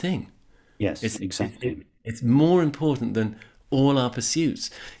important thing. Yes, exactly. It's more important than all our pursuits,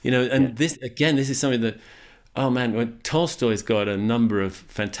 you know. And this is something that, oh man, when Tolstoy's got a number of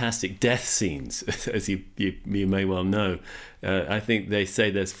fantastic death scenes, as you may well know. I think they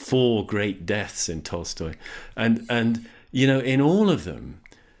say there's 4 great deaths in Tolstoy, and you know, in all of them,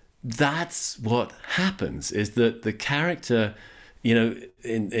 that's what happens, is that the character, you know,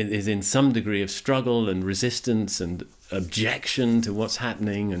 is in some degree of struggle and resistance and objection to what's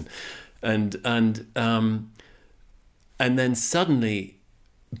happening, and then suddenly,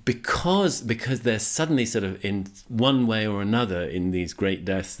 because they're suddenly sort of in one way or another in these great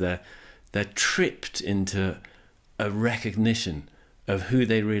deaths, they're tripped into a recognition of who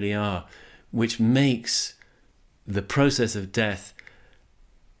they really are, which makes the process of death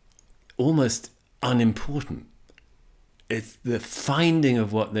almost unimportant. It's the finding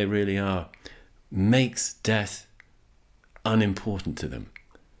of what they really are makes death unimportant to them,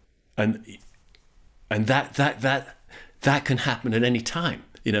 and that can happen at any time.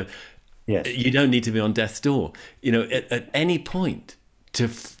 You know, you don't need to be on death's door. You know, at any point to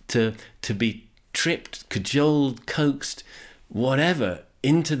be tripped, cajoled, coaxed, whatever,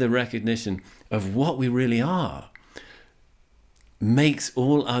 into the recognition of what we really are, makes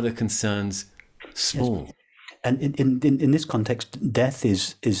all other concerns small. Yes. And in this context, death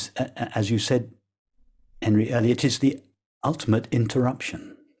is as you said, Henry, earlier, it is the ultimate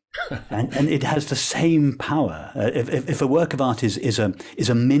interruption. and it has the same power. If a work of art is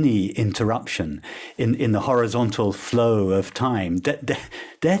a mini interruption in the horizontal flow of time,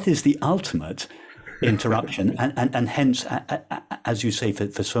 death is the ultimate interruption, and hence, as you say,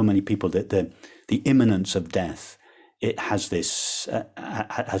 for so many people, that the imminence of death, it has this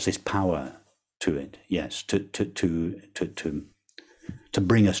power to it. Yes, to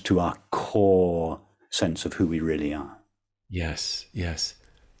bring us to our core sense of who we really are. Yes, yes.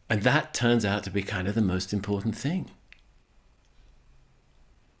 And that turns out to be kind of the most important thing.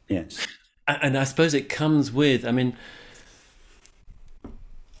 Yes. And I suppose it comes with, I mean,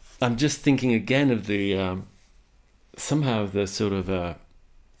 I'm just thinking again of the, somehow the sort of,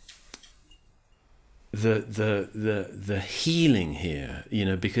 the healing here, you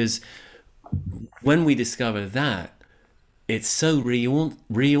know, because when we discover that, it so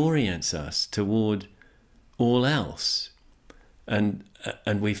reorients us toward all else. And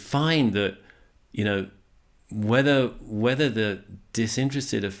we find that, you know, whether the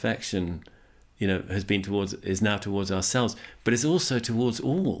disinterested affection, you know, is now towards ourselves, but it's also towards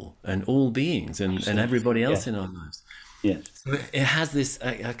all beings and everybody else in our lives. Yes. So it has this,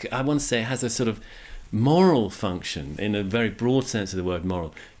 I want to say, it has a sort of moral function in a very broad sense of the word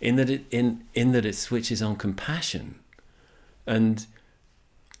moral, in that it switches on compassion, and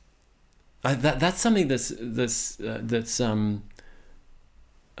that's something that's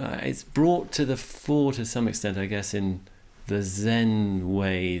it's brought to the fore to some extent, I guess, in the Zen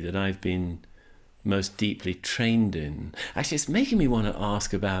way that I've been most deeply trained in. Actually, it's making me want to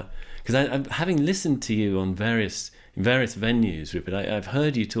ask about, because I'm having listened to you on various venues, Rupert. I've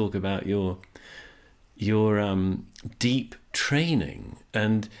heard you talk about your deep training,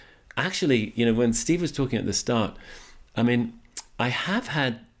 and actually, you know, when Steve was talking at the start, I mean, I have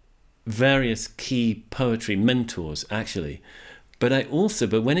had various key poetry mentors, actually. But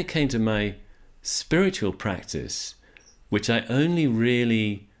when it came to my spiritual practice, which I only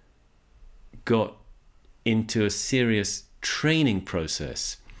really got into a serious training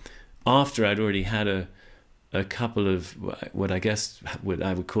process after I'd already had a couple of what I guess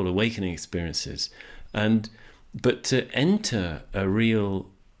I would call awakening experiences, but to enter a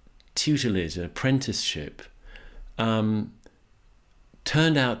real tutelage, an apprenticeship, turned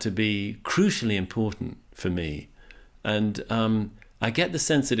out to be crucially important for me. And I get the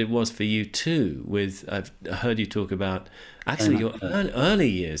sense that it was for you too. I've heard you talk about actually your early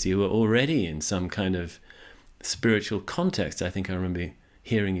years. You were already in some kind of spiritual context, I think I remember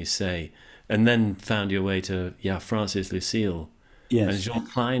hearing you say, and then found your way to Francis Lucille. Yes. And Jean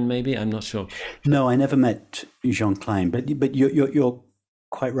Klein, maybe? I'm not sure. No, I never met Jean Klein, but you're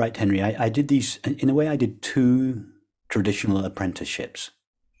quite right, Henry. I did these, in a way, I did two traditional apprenticeships.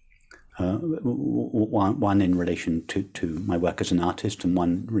 One in relation to my work as an artist, and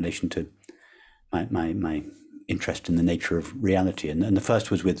one in relation to my interest in the nature of reality. And the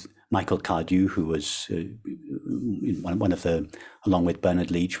first was with Michael Cardew, who was one of the, along with Bernard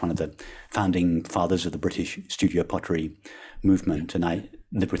Leach, one of the founding fathers of the British studio pottery movement. And I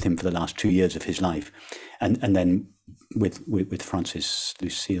lived with him for the last 2 years of his life, and then with Francis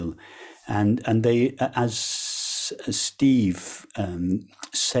Lucille, and they, as Steve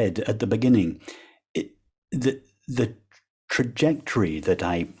said at the beginning, the trajectory that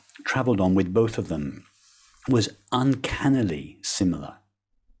I traveled on with both of them was uncannily similar,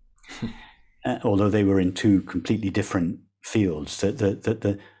 although they were in two completely different fields.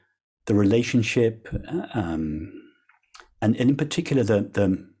 The relationship, and in particular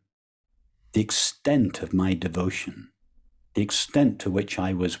the extent of my devotion, the extent to which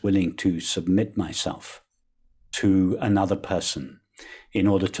I was willing to submit myself to another person in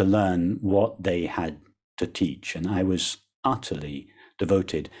order to learn what they had to teach. And I was utterly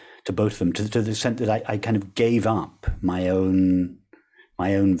devoted to both of them, to the extent that I kind of gave up my own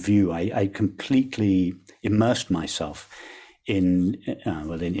view. I completely immersed myself in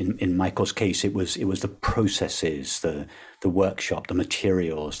Michael's case, it was the processes, the workshop, the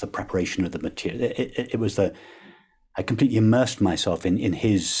materials, the preparation of the material. It was I completely immersed myself in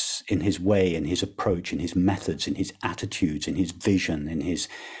his way, in his approach, in his methods, in his attitudes, in his vision, in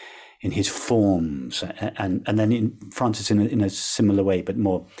his forms, and then in Francis in a similar way, but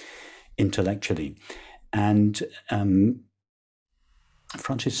more intellectually. And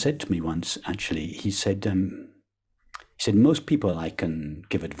Francis said to me once, actually, he said, most people I can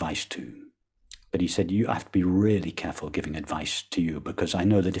give advice to, but he said, you have to be really careful giving advice to you, because I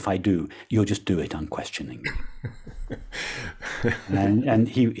know that if I do, you'll just do it unquestioningly. and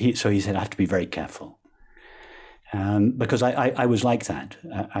he said, I have to be very careful. Because I was like that.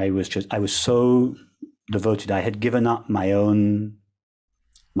 I was so devoted. I had given up my own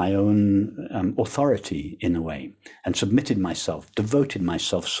my own authority in a way, and submitted myself, devoted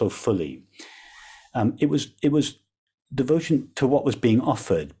myself so fully. It was devotion to what was being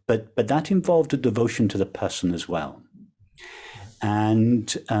offered, but that involved a devotion to the person as well. And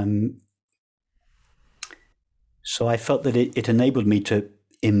so I felt that it enabled me to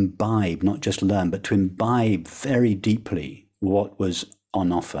imbibe, not just learn, but to imbibe very deeply what was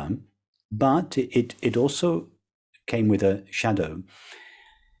on offer. But it also came with a shadow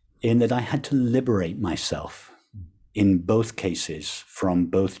in that I had to liberate myself in both cases from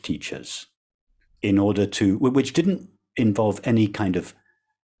both teachers in order to, which didn't involve any kind of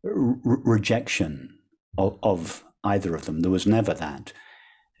rejection of either of them. There was never that.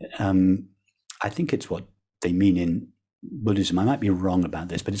 I think it's what they mean in Buddhism. I might be wrong about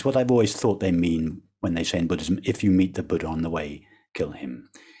this, but it's what I've always thought they mean when they say in Buddhism, if you meet the Buddha on the way, kill him.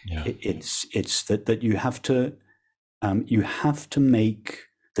 Yeah. It's that you have to make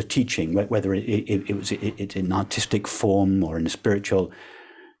the teaching, whether it's in artistic form or in a spiritual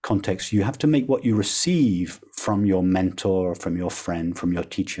context, you have to make what you receive from your mentor, from your friend, from your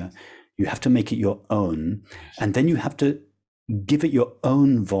teacher, you have to make it your own, and then you have to give it your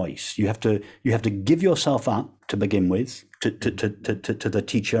own voice. You have to give yourself up to begin with to the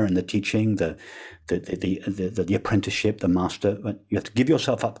teacher and the teaching, the apprenticeship, the master. You have to give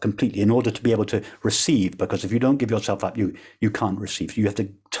yourself up completely in order to be able to receive, because if you don't give yourself up, you can't receive. You have to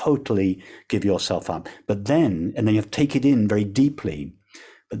totally give yourself up. But then you have to take it in very deeply.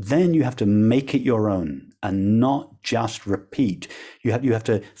 But then you have to make it your own and not just repeat. You have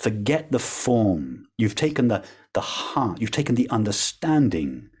to forget the form. You've taken the heart, you've taken the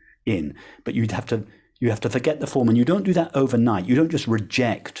understanding in, but you have to forget the form. And you don't do that overnight. You don't just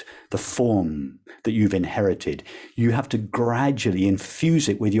reject the form that you've inherited. You have to gradually infuse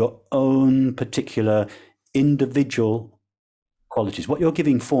it with your own particular individual qualities. What you're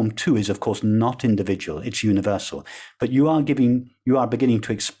giving form to is, of course, not individual, it's universal. But you are beginning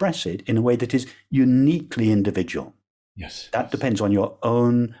to express it in a way that is uniquely individual. Yes. That depends on your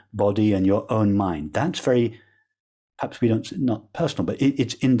own body and your own mind. That's very, perhaps not personal, but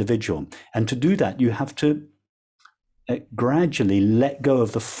it's individual. And to do that, you have to gradually let go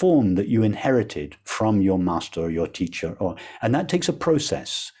of the form that you inherited from your master or your teacher, and that takes a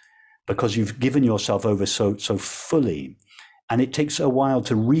process because you've given yourself over so fully. And it takes a while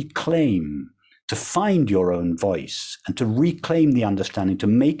to reclaim, to find your own voice and to reclaim the understanding, to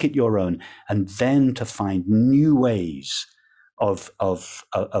make it your own, and then to find new ways of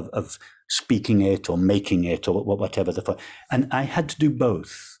speaking it or making it or whatever. And I had to do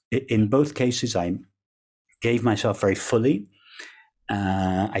both. In both cases, I gave myself very fully.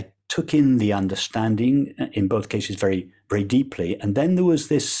 I took in the understanding in both cases very, very deeply. And then there was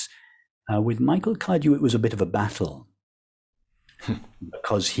this, with Michael Cardew, it was a bit of a battle.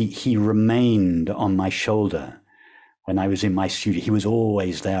 Because he remained on my shoulder when I was in my studio. He was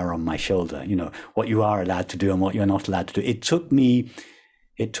always there on my shoulder, what you are allowed to do and what you're not allowed to do. It took me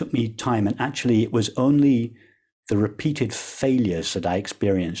time, and actually it was only the repeated failures that I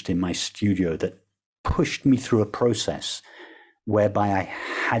experienced in my studio that pushed me through a process whereby I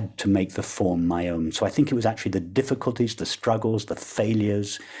had to make the form my own. So I think it was actually the difficulties, the struggles, the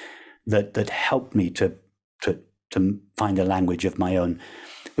failures that helped me to find a language of my own.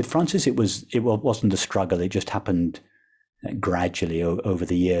 With Francis, it wasn't a struggle. It just happened gradually over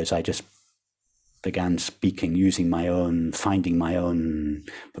the years. I just began speaking, using my own, finding my own,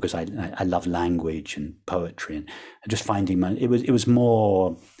 because I love language and poetry, and just finding my. It was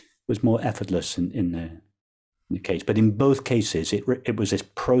more effortless in the case. But in both cases, it was this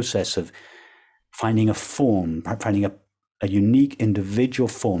process of finding a form, finding a unique individual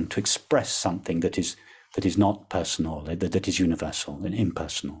form to express something that is not personal, that is universal and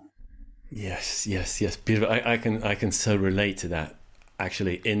impersonal. Yes, beautiful. I can so relate to that,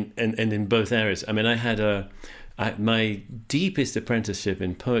 actually, in both areas. I mean, I had my deepest apprenticeship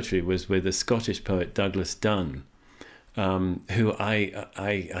in poetry was with a Scottish poet, Douglas Dunn, who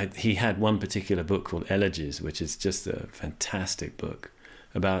he had one particular book called Elegies, which is just a fantastic book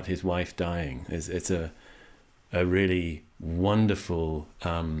about his wife dying. It's a really wonderful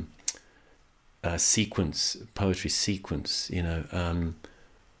poetry sequence,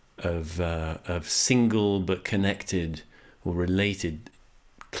 of single but connected or related,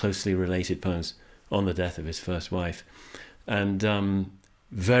 closely related poems on the death of his first wife, and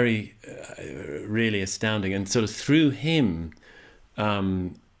very, really astounding. And sort of through him,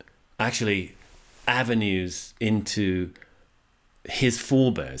 actually, avenues into his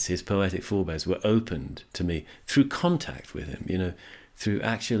forebears, his poetic forebears, were opened to me through contact with him. Through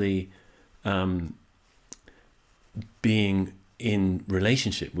actually being in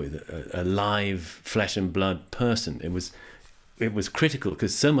relationship with a live flesh and blood person. It was critical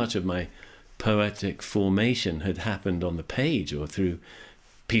because so much of my poetic formation had happened on the page or through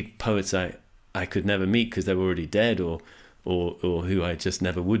poets I could never meet because they were already dead, or who I just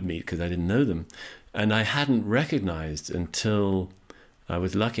never would meet because I didn't know them. And I hadn't recognized until I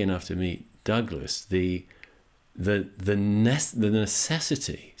was lucky enough to meet Douglas the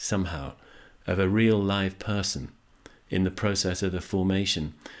necessity somehow of a real live person in the process of the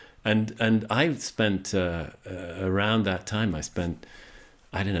formation. And I spent around that time, I spent,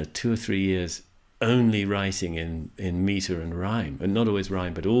 I don't know, 2 or 3 years only writing in meter and rhyme, and not always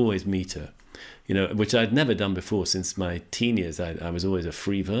rhyme, but always meter, which I'd never done before. Since my teen years, I was always a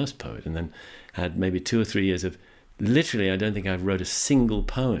free verse poet, and then had maybe 2 or 3 years of literally, I don't think I wrote a single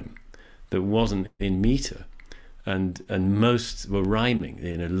poem that wasn't in meter, and most were rhyming,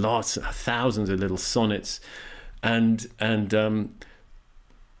 lots, thousands of little sonnets, and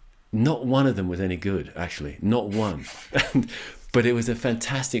not one of them was any good, actually, not one. But it was a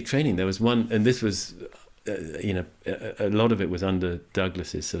fantastic training. There was one, and this was, a lot of it was under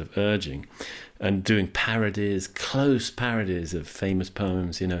Douglas's sort of urging, and doing parodies, close parodies of famous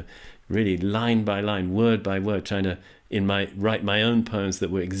poems, really line by line, word by word, trying to write my own poems that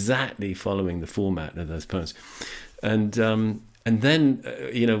were exactly following the format of those poems. And then,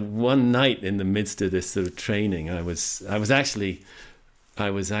 one night in the midst of this sort of training, I was actually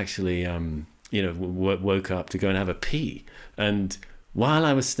woke up to go and have a pee. And while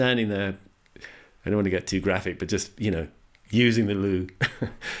I was standing there, I don't want to get too graphic, but just, using the loo,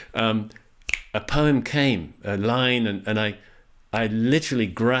 a poem came, a line, and I literally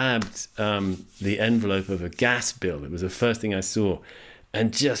grabbed the envelope of a gas bill. It was the first thing I saw,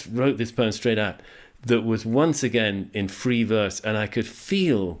 and just wrote this poem straight out that was once again in free verse, and I could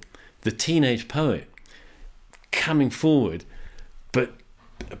feel the teenage poet coming forward, but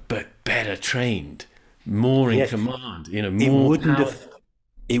better trained, more in command, more powerful.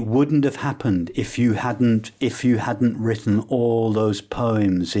 It wouldn't have happened if you hadn't written all those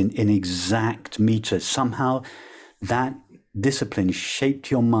poems in exact meters. Somehow that discipline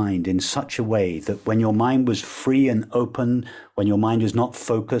shaped your mind in such a way that when your mind was free and open, when your mind was not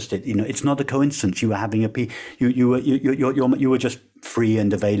focused, it's not a coincidence you were having a pee. You were just free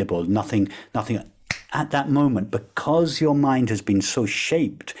and available. Nothing at that moment, because your mind has been so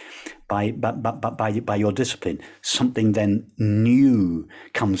shaped by your discipline, something then new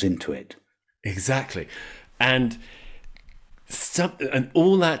comes into it. Exactly, and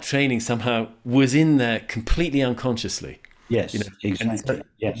all that training somehow was in there completely unconsciously. Yes, exactly.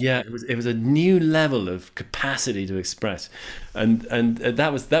 Yes. Yeah, it was a new level of capacity to express, and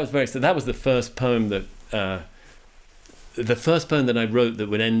that was very. So that was the first poem that I wrote that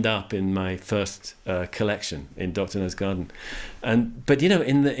would end up in my first collection in Dr. No's Garden, but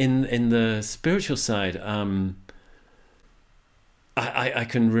in the spiritual side, I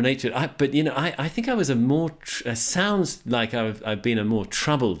can relate to it. But I think I was a more. Sounds like I've been a more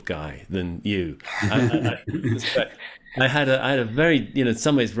troubled guy than you. I had a very, in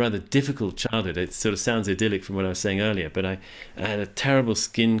some ways, rather difficult childhood. It sort of sounds idyllic from what I was saying earlier, but I had a terrible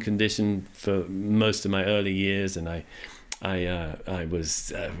skin condition for most of my early years, and I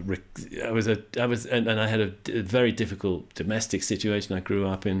was, and I had a very difficult domestic situation I grew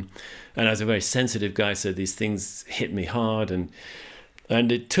up in, and I was a very sensitive guy, so these things hit me hard, and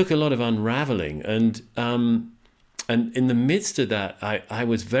it took a lot of unraveling, and in the midst of that, I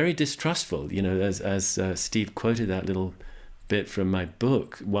was very distrustful, as Steve quoted that little bit from my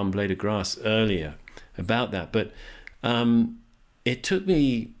book, One Blade of Grass, earlier about that. But it took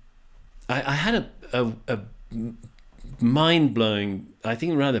me, I had a mind-blowing, I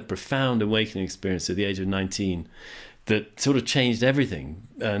think rather profound awakening experience at the age of 19 that sort of changed everything.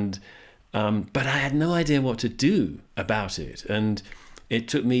 And but I had no idea what to do about it. And it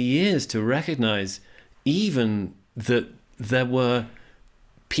took me years to recognize even that there were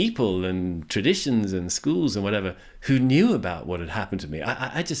people and traditions and schools and whatever who knew about what had happened to me.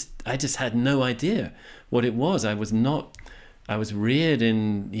 I just had no idea what it was. I was reared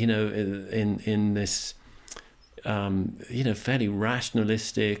in this fairly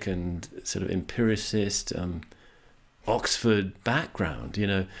rationalistic and sort of empiricist Oxford background,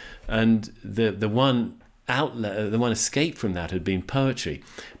 and the one outlet, the one escape from that had been poetry,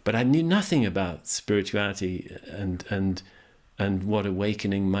 but I knew nothing about spirituality and what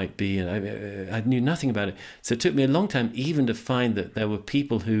awakening might be, and I knew nothing about it. So it took me a long time even to find that there were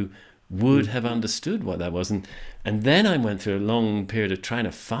people who would have understood what that was, and then I went through a long period of trying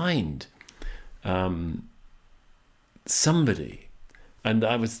to find somebody, and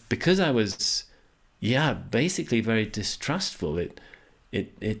because I was yeah, basically very distrustful.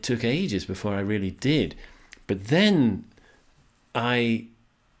 It took ages before I really did. But then I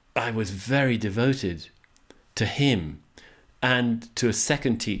was very devoted to him and to a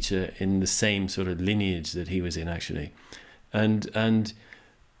second teacher in the same sort of lineage that he was in, actually. And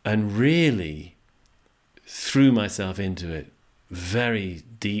really threw myself into it very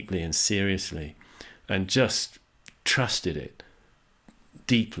deeply and seriously, and just trusted it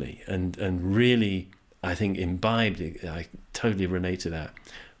deeply, and really, I think, imbibed it. I totally relate to that.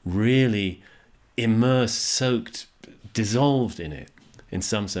 Really immersed, soaked, dissolved in it, in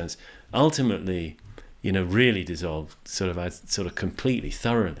some sense. Ultimately, really dissolved, sort of completely,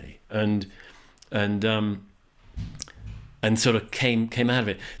 thoroughly, and sort of came out of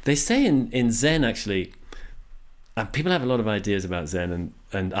it. They say in Zen, actually, people have a lot of ideas about Zen,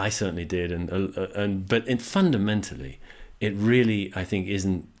 and I certainly did, but fundamentally, it really, I think,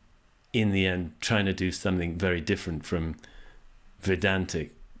 isn't in the end trying to do something very different from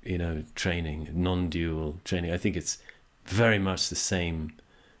Vedantic, training, non-dual training. I think it's very much the same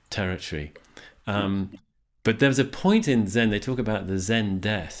territory. But there's a point in Zen, they talk about the Zen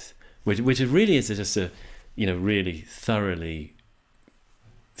death, which really is just a, really thoroughly,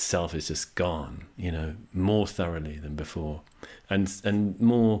 self is just gone, more thoroughly than before, and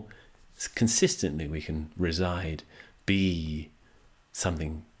more consistently we can reside, be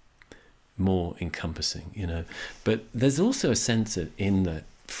something more encompassing, But there's also a sense in that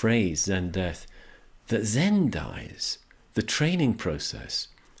phrase Zen death that Zen dies, the training process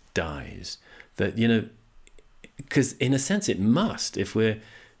dies, that because in a sense it must, if we're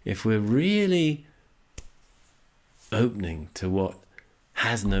really opening to what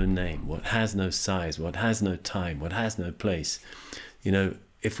has no name, what has no size, what has no time, what has no place,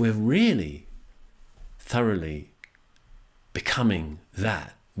 if we're really thoroughly becoming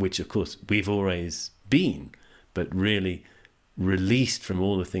that, which of course we've always been, but really released from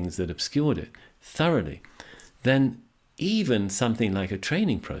all the things that obscured it thoroughly, then even something like a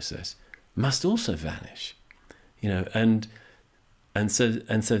training process must also vanish, and so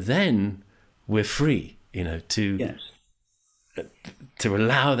then we're free, to Yes. to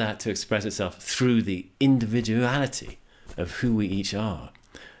allow that to express itself through the individuality of who we each are.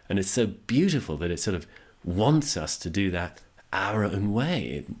 And it's so beautiful that it sort of wants us to do that our own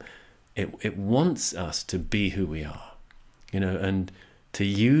way. It wants us to be who we are, and to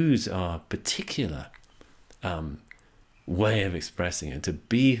use our particular way of expressing it, to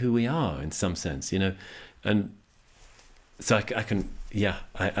be who we are in some sense, and so I can,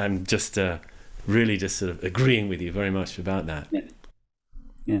 I'm just really just sort of agreeing with you very much about that. Yeah.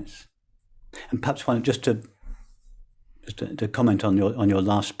 Yes, and perhaps just to comment on your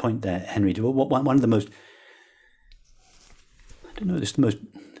last point there, Henry. One of the most, I don't know, it's the most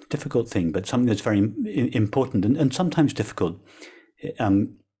difficult thing, but something that's very important and sometimes difficult.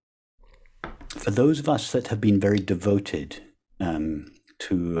 For those of us that have been very devoted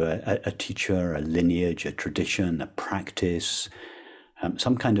to a teacher, a lineage, a tradition, a practice,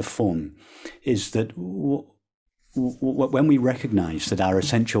 some kind of form, is that when we recognize that our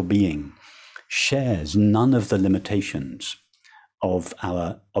essential being shares none of the limitations of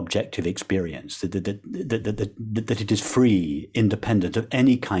our objective experience, that it is free, independent of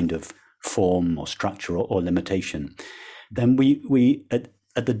any kind of form or structure or limitation, then we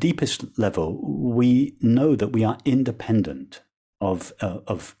at the deepest level, we know that we are independent of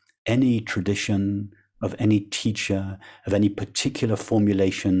any tradition, of any teacher, of any particular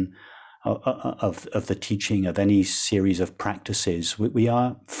formulation of the teaching, of any series of practices. We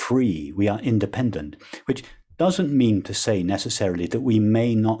are free, we are independent, which doesn't mean to say necessarily that we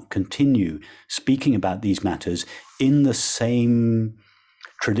may not continue speaking about these matters in the same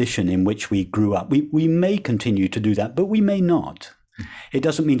tradition in which we grew up. We may continue to do that, but we may not. It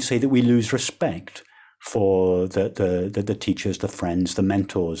doesn't mean to say that we lose respect for the teachers, the friends, the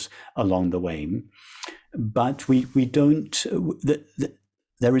mentors along the way. But we don't,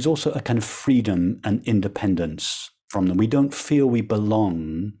 there is also a kind of freedom and independence from them. We don't feel we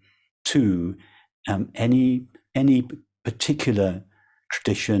belong to any particular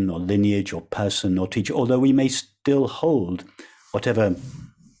tradition or lineage or person or teacher, although we may still hold whatever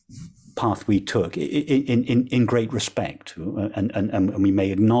path we took in great respect, and we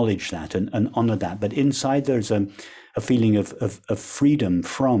may acknowledge that and honor that. But inside there's a feeling of freedom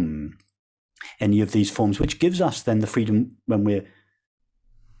from any of these forms, which gives us then the freedom when we're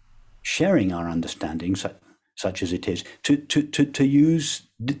sharing our understanding, such as it is, to use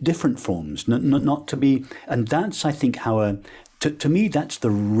different forms, not to be. And that's, I think, to me, that's the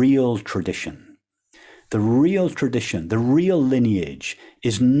real tradition. the real tradition, the real lineage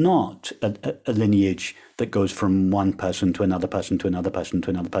is not a lineage that goes from one person to another person to another person to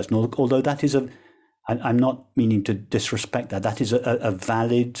another person. Although that is I'm not meaning to disrespect that. That is a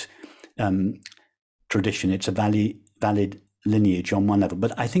valid tradition. It's a valid lineage on one level.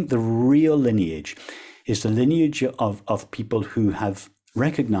 But I think the real lineage is the lineage of people who have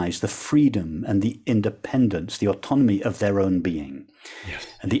recognized the freedom and the independence, the autonomy of their own being, yes,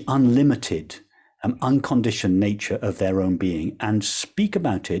 and the unlimited, unconditioned nature of their own being, and speak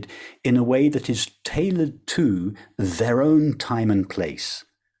about it in a way that is tailored to their own time and place,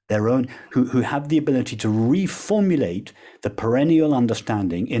 their own, who have the ability to reformulate the perennial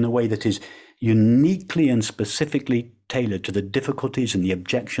understanding in a way that is uniquely and specifically tailored to the difficulties and the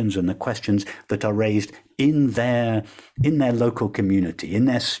objections and the questions that are raised in their local community, in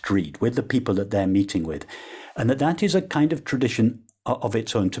their street, with the people that they're meeting with. And that is a kind of tradition of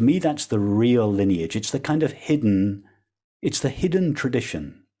its own. To me, that's the real lineage. It's the kind of hidden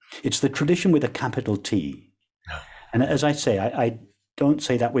tradition. It's the tradition with a capital T. And as I say, I don't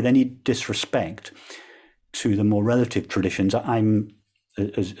say that with any disrespect to the more relative traditions. I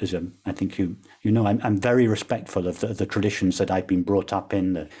think you know, I'm very respectful of the traditions that I've been brought up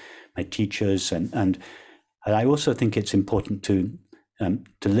in, my teachers, and I also think it's important to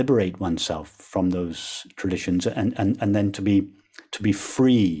liberate oneself from those traditions and then to be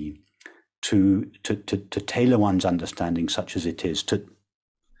free to tailor one's understanding, such as it is, to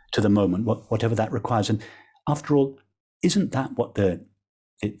the moment, whatever that requires. And after all, isn't that what the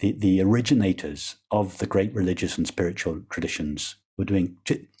originators of the great religious and spiritual traditions were doing?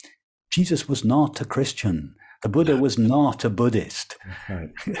 Jesus was not a Christian. The Buddha was not a Buddhist.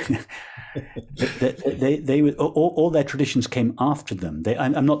 Right. they all their traditions came after them.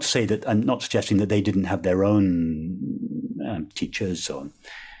 I'm not suggesting that they didn't have their own teachers,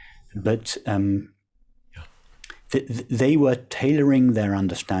 but they were tailoring their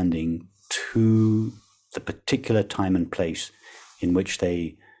understanding to the particular time and place in which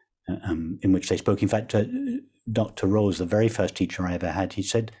they spoke. In fact, Dr. Rose, the very first teacher I ever had, he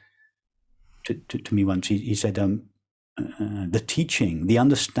said to me once, he said, the teaching, the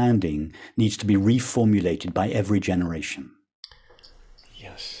understanding needs to be reformulated by every generation.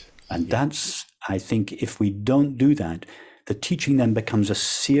 Yes. And that's, I think, if we don't do that, the teaching then becomes a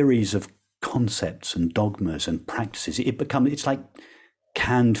series of concepts and dogmas and practices. It's like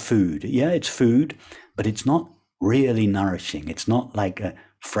canned food. Yeah, it's food, but it's not really nourishing. It's not like a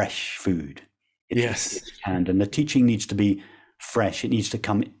fresh food. It's canned, and the teaching needs to be fresh. It needs to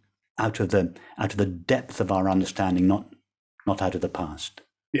come out of the depth of our understanding, not out of the past.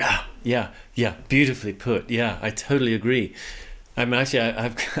 Yeah. Beautifully put. Yeah, I totally agree.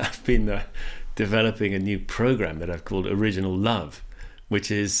 I've been developing a new program that I've called Original Love,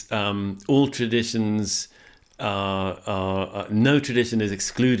 which is all traditions. No tradition is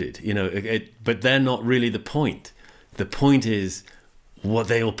excluded, but they're not really the point. The point is what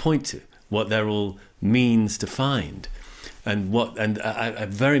they all point to, what they're all means to find, and I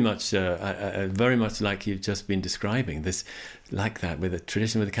very much like you've just been describing this, like that, with a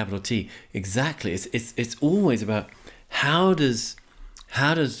tradition with a capital T. Exactly. It's always about how does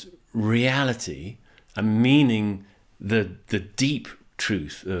reality, and meaning the deep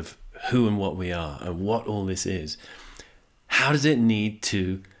truth of who and what we are and what all this is, how does it need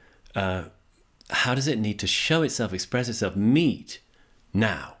to show itself, express itself, meet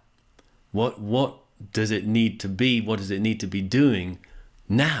now? What does it need to be? What does it need to be doing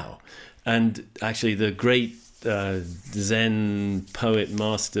now? And actually, the great Zen poet,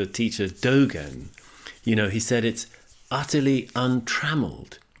 master, teacher Dogen, he said it's utterly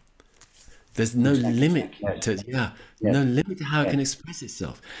untrammeled. There's no limit to no limit to how it can express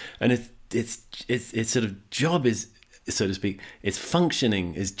itself, and its sort of job is, so to speak, its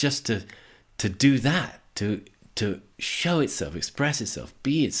functioning is just to do that, to show itself, express itself,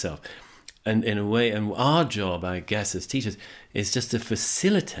 be itself, and in a way, and our job, I guess, as teachers, is just to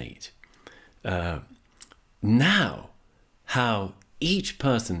facilitate now how each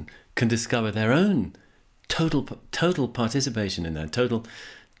person can discover their own total participation in that, total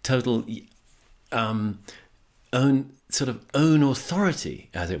own authority,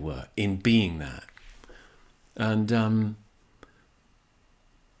 as it were, in being that. And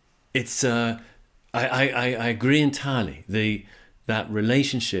it's I agree entirely. That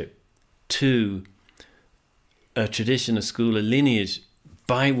relationship to a tradition, a school, a lineage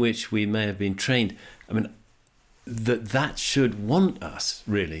by which we may have been trained. I mean, that should want us,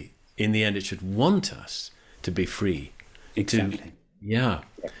 really. In the end, it should want us to be free. Exactly.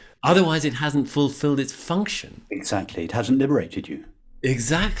 Otherwise, it hasn't fulfilled its function. Exactly. It hasn't liberated you.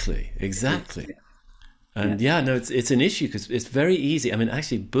 Exactly. And yeah, no, it's an issue because it's very easy. I mean,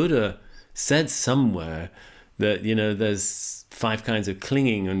 actually, Buddha said somewhere that, you know, there's 5 kinds of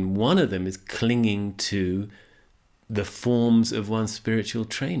clinging, and one of them is clinging to the forms of one's spiritual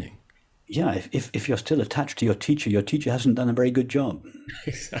training. Yeah, if you're still attached to your teacher hasn't done a very good job.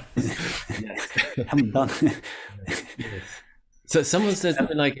 Exactly. Yes. Haven't done. So someone said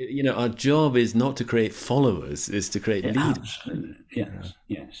something like, you know, our job is not to create followers, is to create leaders. Absolutely. Yes,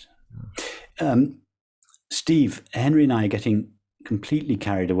 yes. Steve, Henry and I are getting completely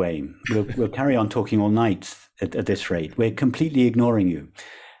carried away. We'll carry on talking all night at this rate. We're completely ignoring you.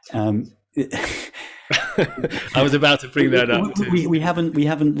 I was about to bring that up too. We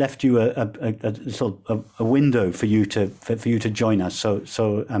haven't left you a window for you to join us.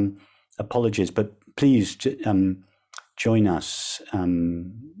 So apologies, but please join us.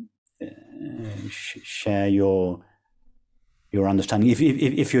 Share your understanding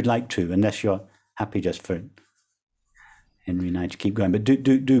if you'd like to, unless you're happy just for Henry and I to keep going. But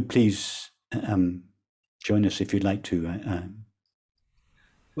do please join us if you'd like to.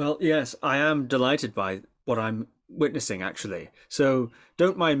 Well, yes, I am delighted by what I'm witnessing, actually. So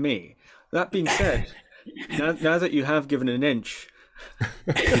don't mind me. That being said, now that you have given an inch,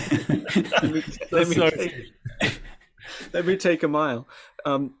 let me take a mile.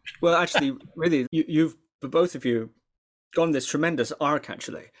 Well, actually, really, you've both of you gone this tremendous arc,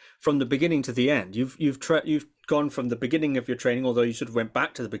 actually, from the beginning to the end. You've gone from the beginning of your training, although you sort of went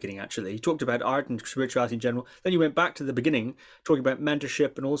back to the beginning, actually. You talked about art and spirituality in general. Then you went back to the beginning, talking about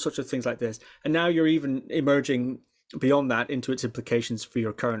mentorship and all sorts of things like this. And now you're even emerging beyond that into its implications for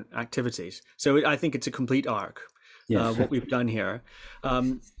your current activities. So I think it's a complete arc, yes. What we've done here.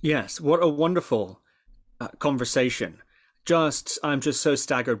 Yes, what a wonderful conversation. I'm just so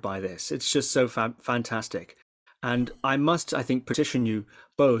staggered by this. It's just so fantastic. And I must, I think, petition you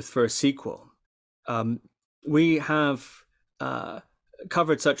both for a sequel. We have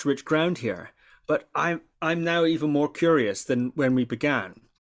covered such rich ground here, but I'm now even more curious than when we began.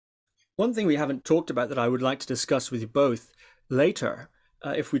 One thing we haven't talked about that I would like to discuss with you both later,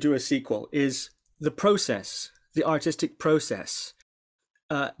 if we do a sequel, is the process, the artistic process.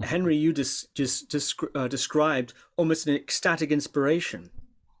 Henry, you just described almost an ecstatic inspiration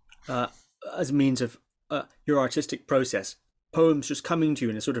as a means of your artistic process, poems just coming to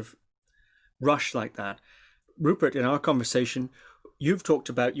you in a sort of rush like that. Rupert, in our conversation, you've talked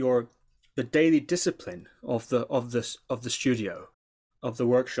about the daily discipline of the studio, of the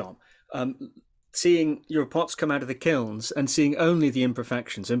workshop, seeing your pots come out of the kilns and seeing only the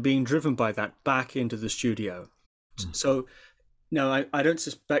imperfections and being driven by that back into the studio. So, no, I don't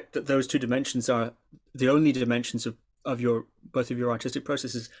suspect that those 2 dimensions are the only dimensions of both of your artistic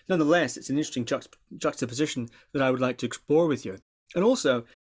processes. Nonetheless, it's an interesting juxtaposition that I would like to explore with you. And also,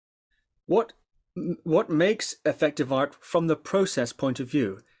 what makes effective art from the process point of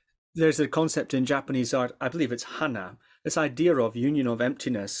view? There's a concept in Japanese art, I believe it's hana, this idea of union of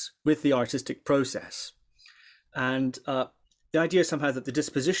emptiness with the artistic process. And the idea somehow that the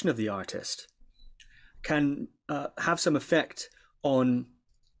disposition of the artist can have some effect on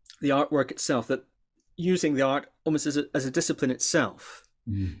the artwork itself, that using the art almost as a discipline itself.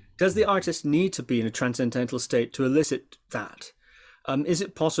 Does the artist need to be in a transcendental state to elicit that? Is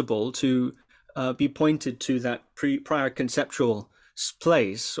it possible to be pointed to that prior conceptual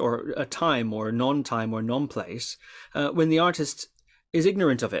place or a time or non-time or non-place when the artist is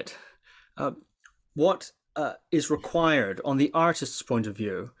ignorant of it? What is required on the artist's point of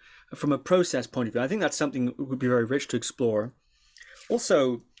view from a process point of view? I think that's something that would be very rich to explore.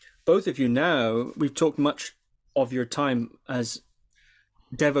 Also, both of you now, we've talked much of your time as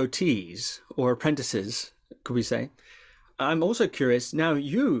devotees or apprentices, could we say. I'm also curious, now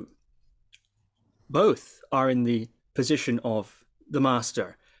you both are in the position of the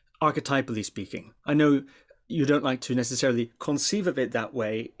master, archetypally speaking. I know you don't like to necessarily conceive of it that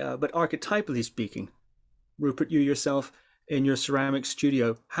way, but archetypally speaking, Rupert, you yourself in your ceramic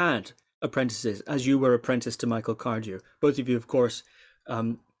studio had apprentices, as you were apprenticed to Michael Cardew. Both of you, of course,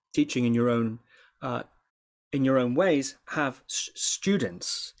 teaching in your own ways, have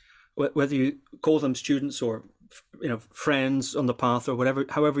students, whether you call them students or friends on the path or whatever,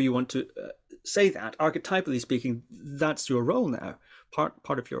 however you want to say that. Archetypally speaking, that's your role now,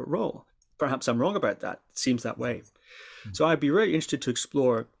 part of your role. Perhaps I'm wrong about that. It seems that way. So I'd be very interested to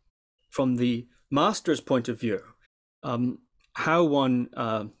explore from the master's point of view how one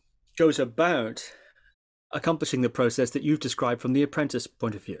goes about accomplishing the process that you've described from the apprentice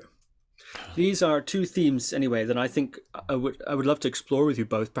point of view. These are 2 themes, anyway, that I think I would love to explore with you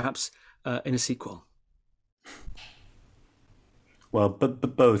both, perhaps in a sequel. Well,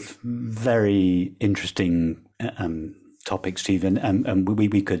 but both very interesting topics, Stephen, and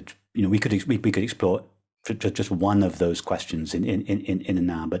we could explore just one of those questions in an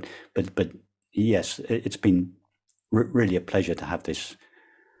hour. But yes, it's been really a pleasure to have this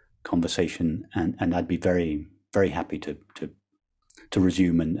conversation, and I'd be very, very happy to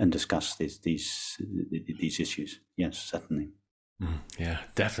resume and discuss these issues. Yes, certainly. Yeah,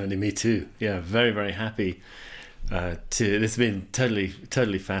 definitely. Me too. Yeah, very, very happy. This has been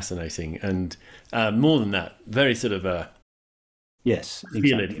totally fascinating, and more than that, very sort of yes, exactly.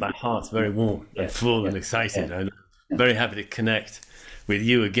 Feel it. My heart's very warm and full and excited. I'm very happy to connect with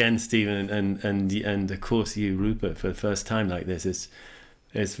you again, Stephen, and of course you, Rupert, for the first time like this.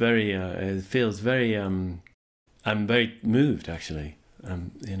 It's very it feels very I'm very moved, actually.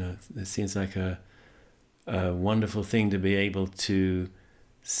 It seems like a wonderful thing to be able to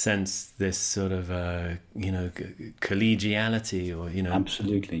sense this sort of collegiality, or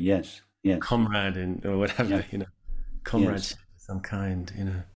absolutely, yes, comrade or whatever, comradeship of some kind.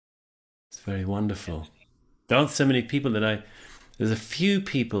 It's very wonderful. There aren't so many people there's a few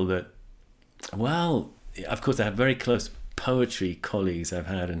people that, well, of course I have very close poetry colleagues I've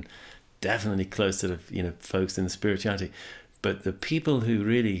had, and definitely close sort of folks in the spirituality, but the people who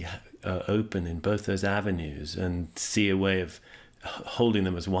really are open in both those avenues and see a way of holding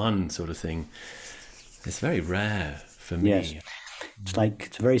them as one sort of thing, it's very rare for me. Yes.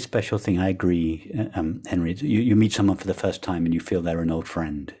 It's a very special thing. I agree, Henry. You meet someone for the first time and you feel they're an old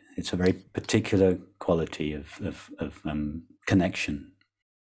friend. It's a very particular quality of connection,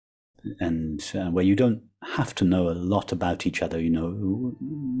 and where you don't have to know a lot about each other. We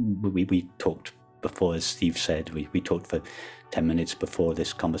talked before, as Steve said, we talked for 10 minutes before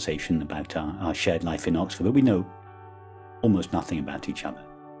this conversation about our shared life in Oxford, but we know almost nothing about each other.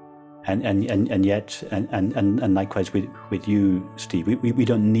 And yet likewise with you, Steve, we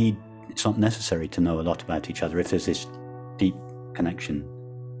don't need, it's not necessary to know a lot about each other if there's this deep connection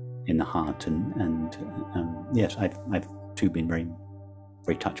in the heart. And yes, I've too been very,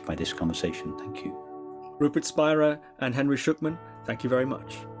 very touched by this conversation. Thank you. Rupert Spira and Henry Shukman, thank you very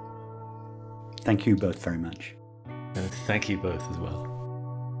much. Thank you both very much. Thank you both as well.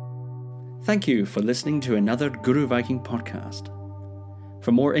 Thank you for listening to another Guru Viking podcast.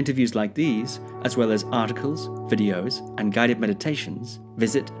 For more interviews like these, as well as articles, videos, and guided meditations,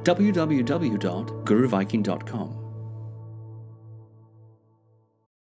 visit www.guruviking.com.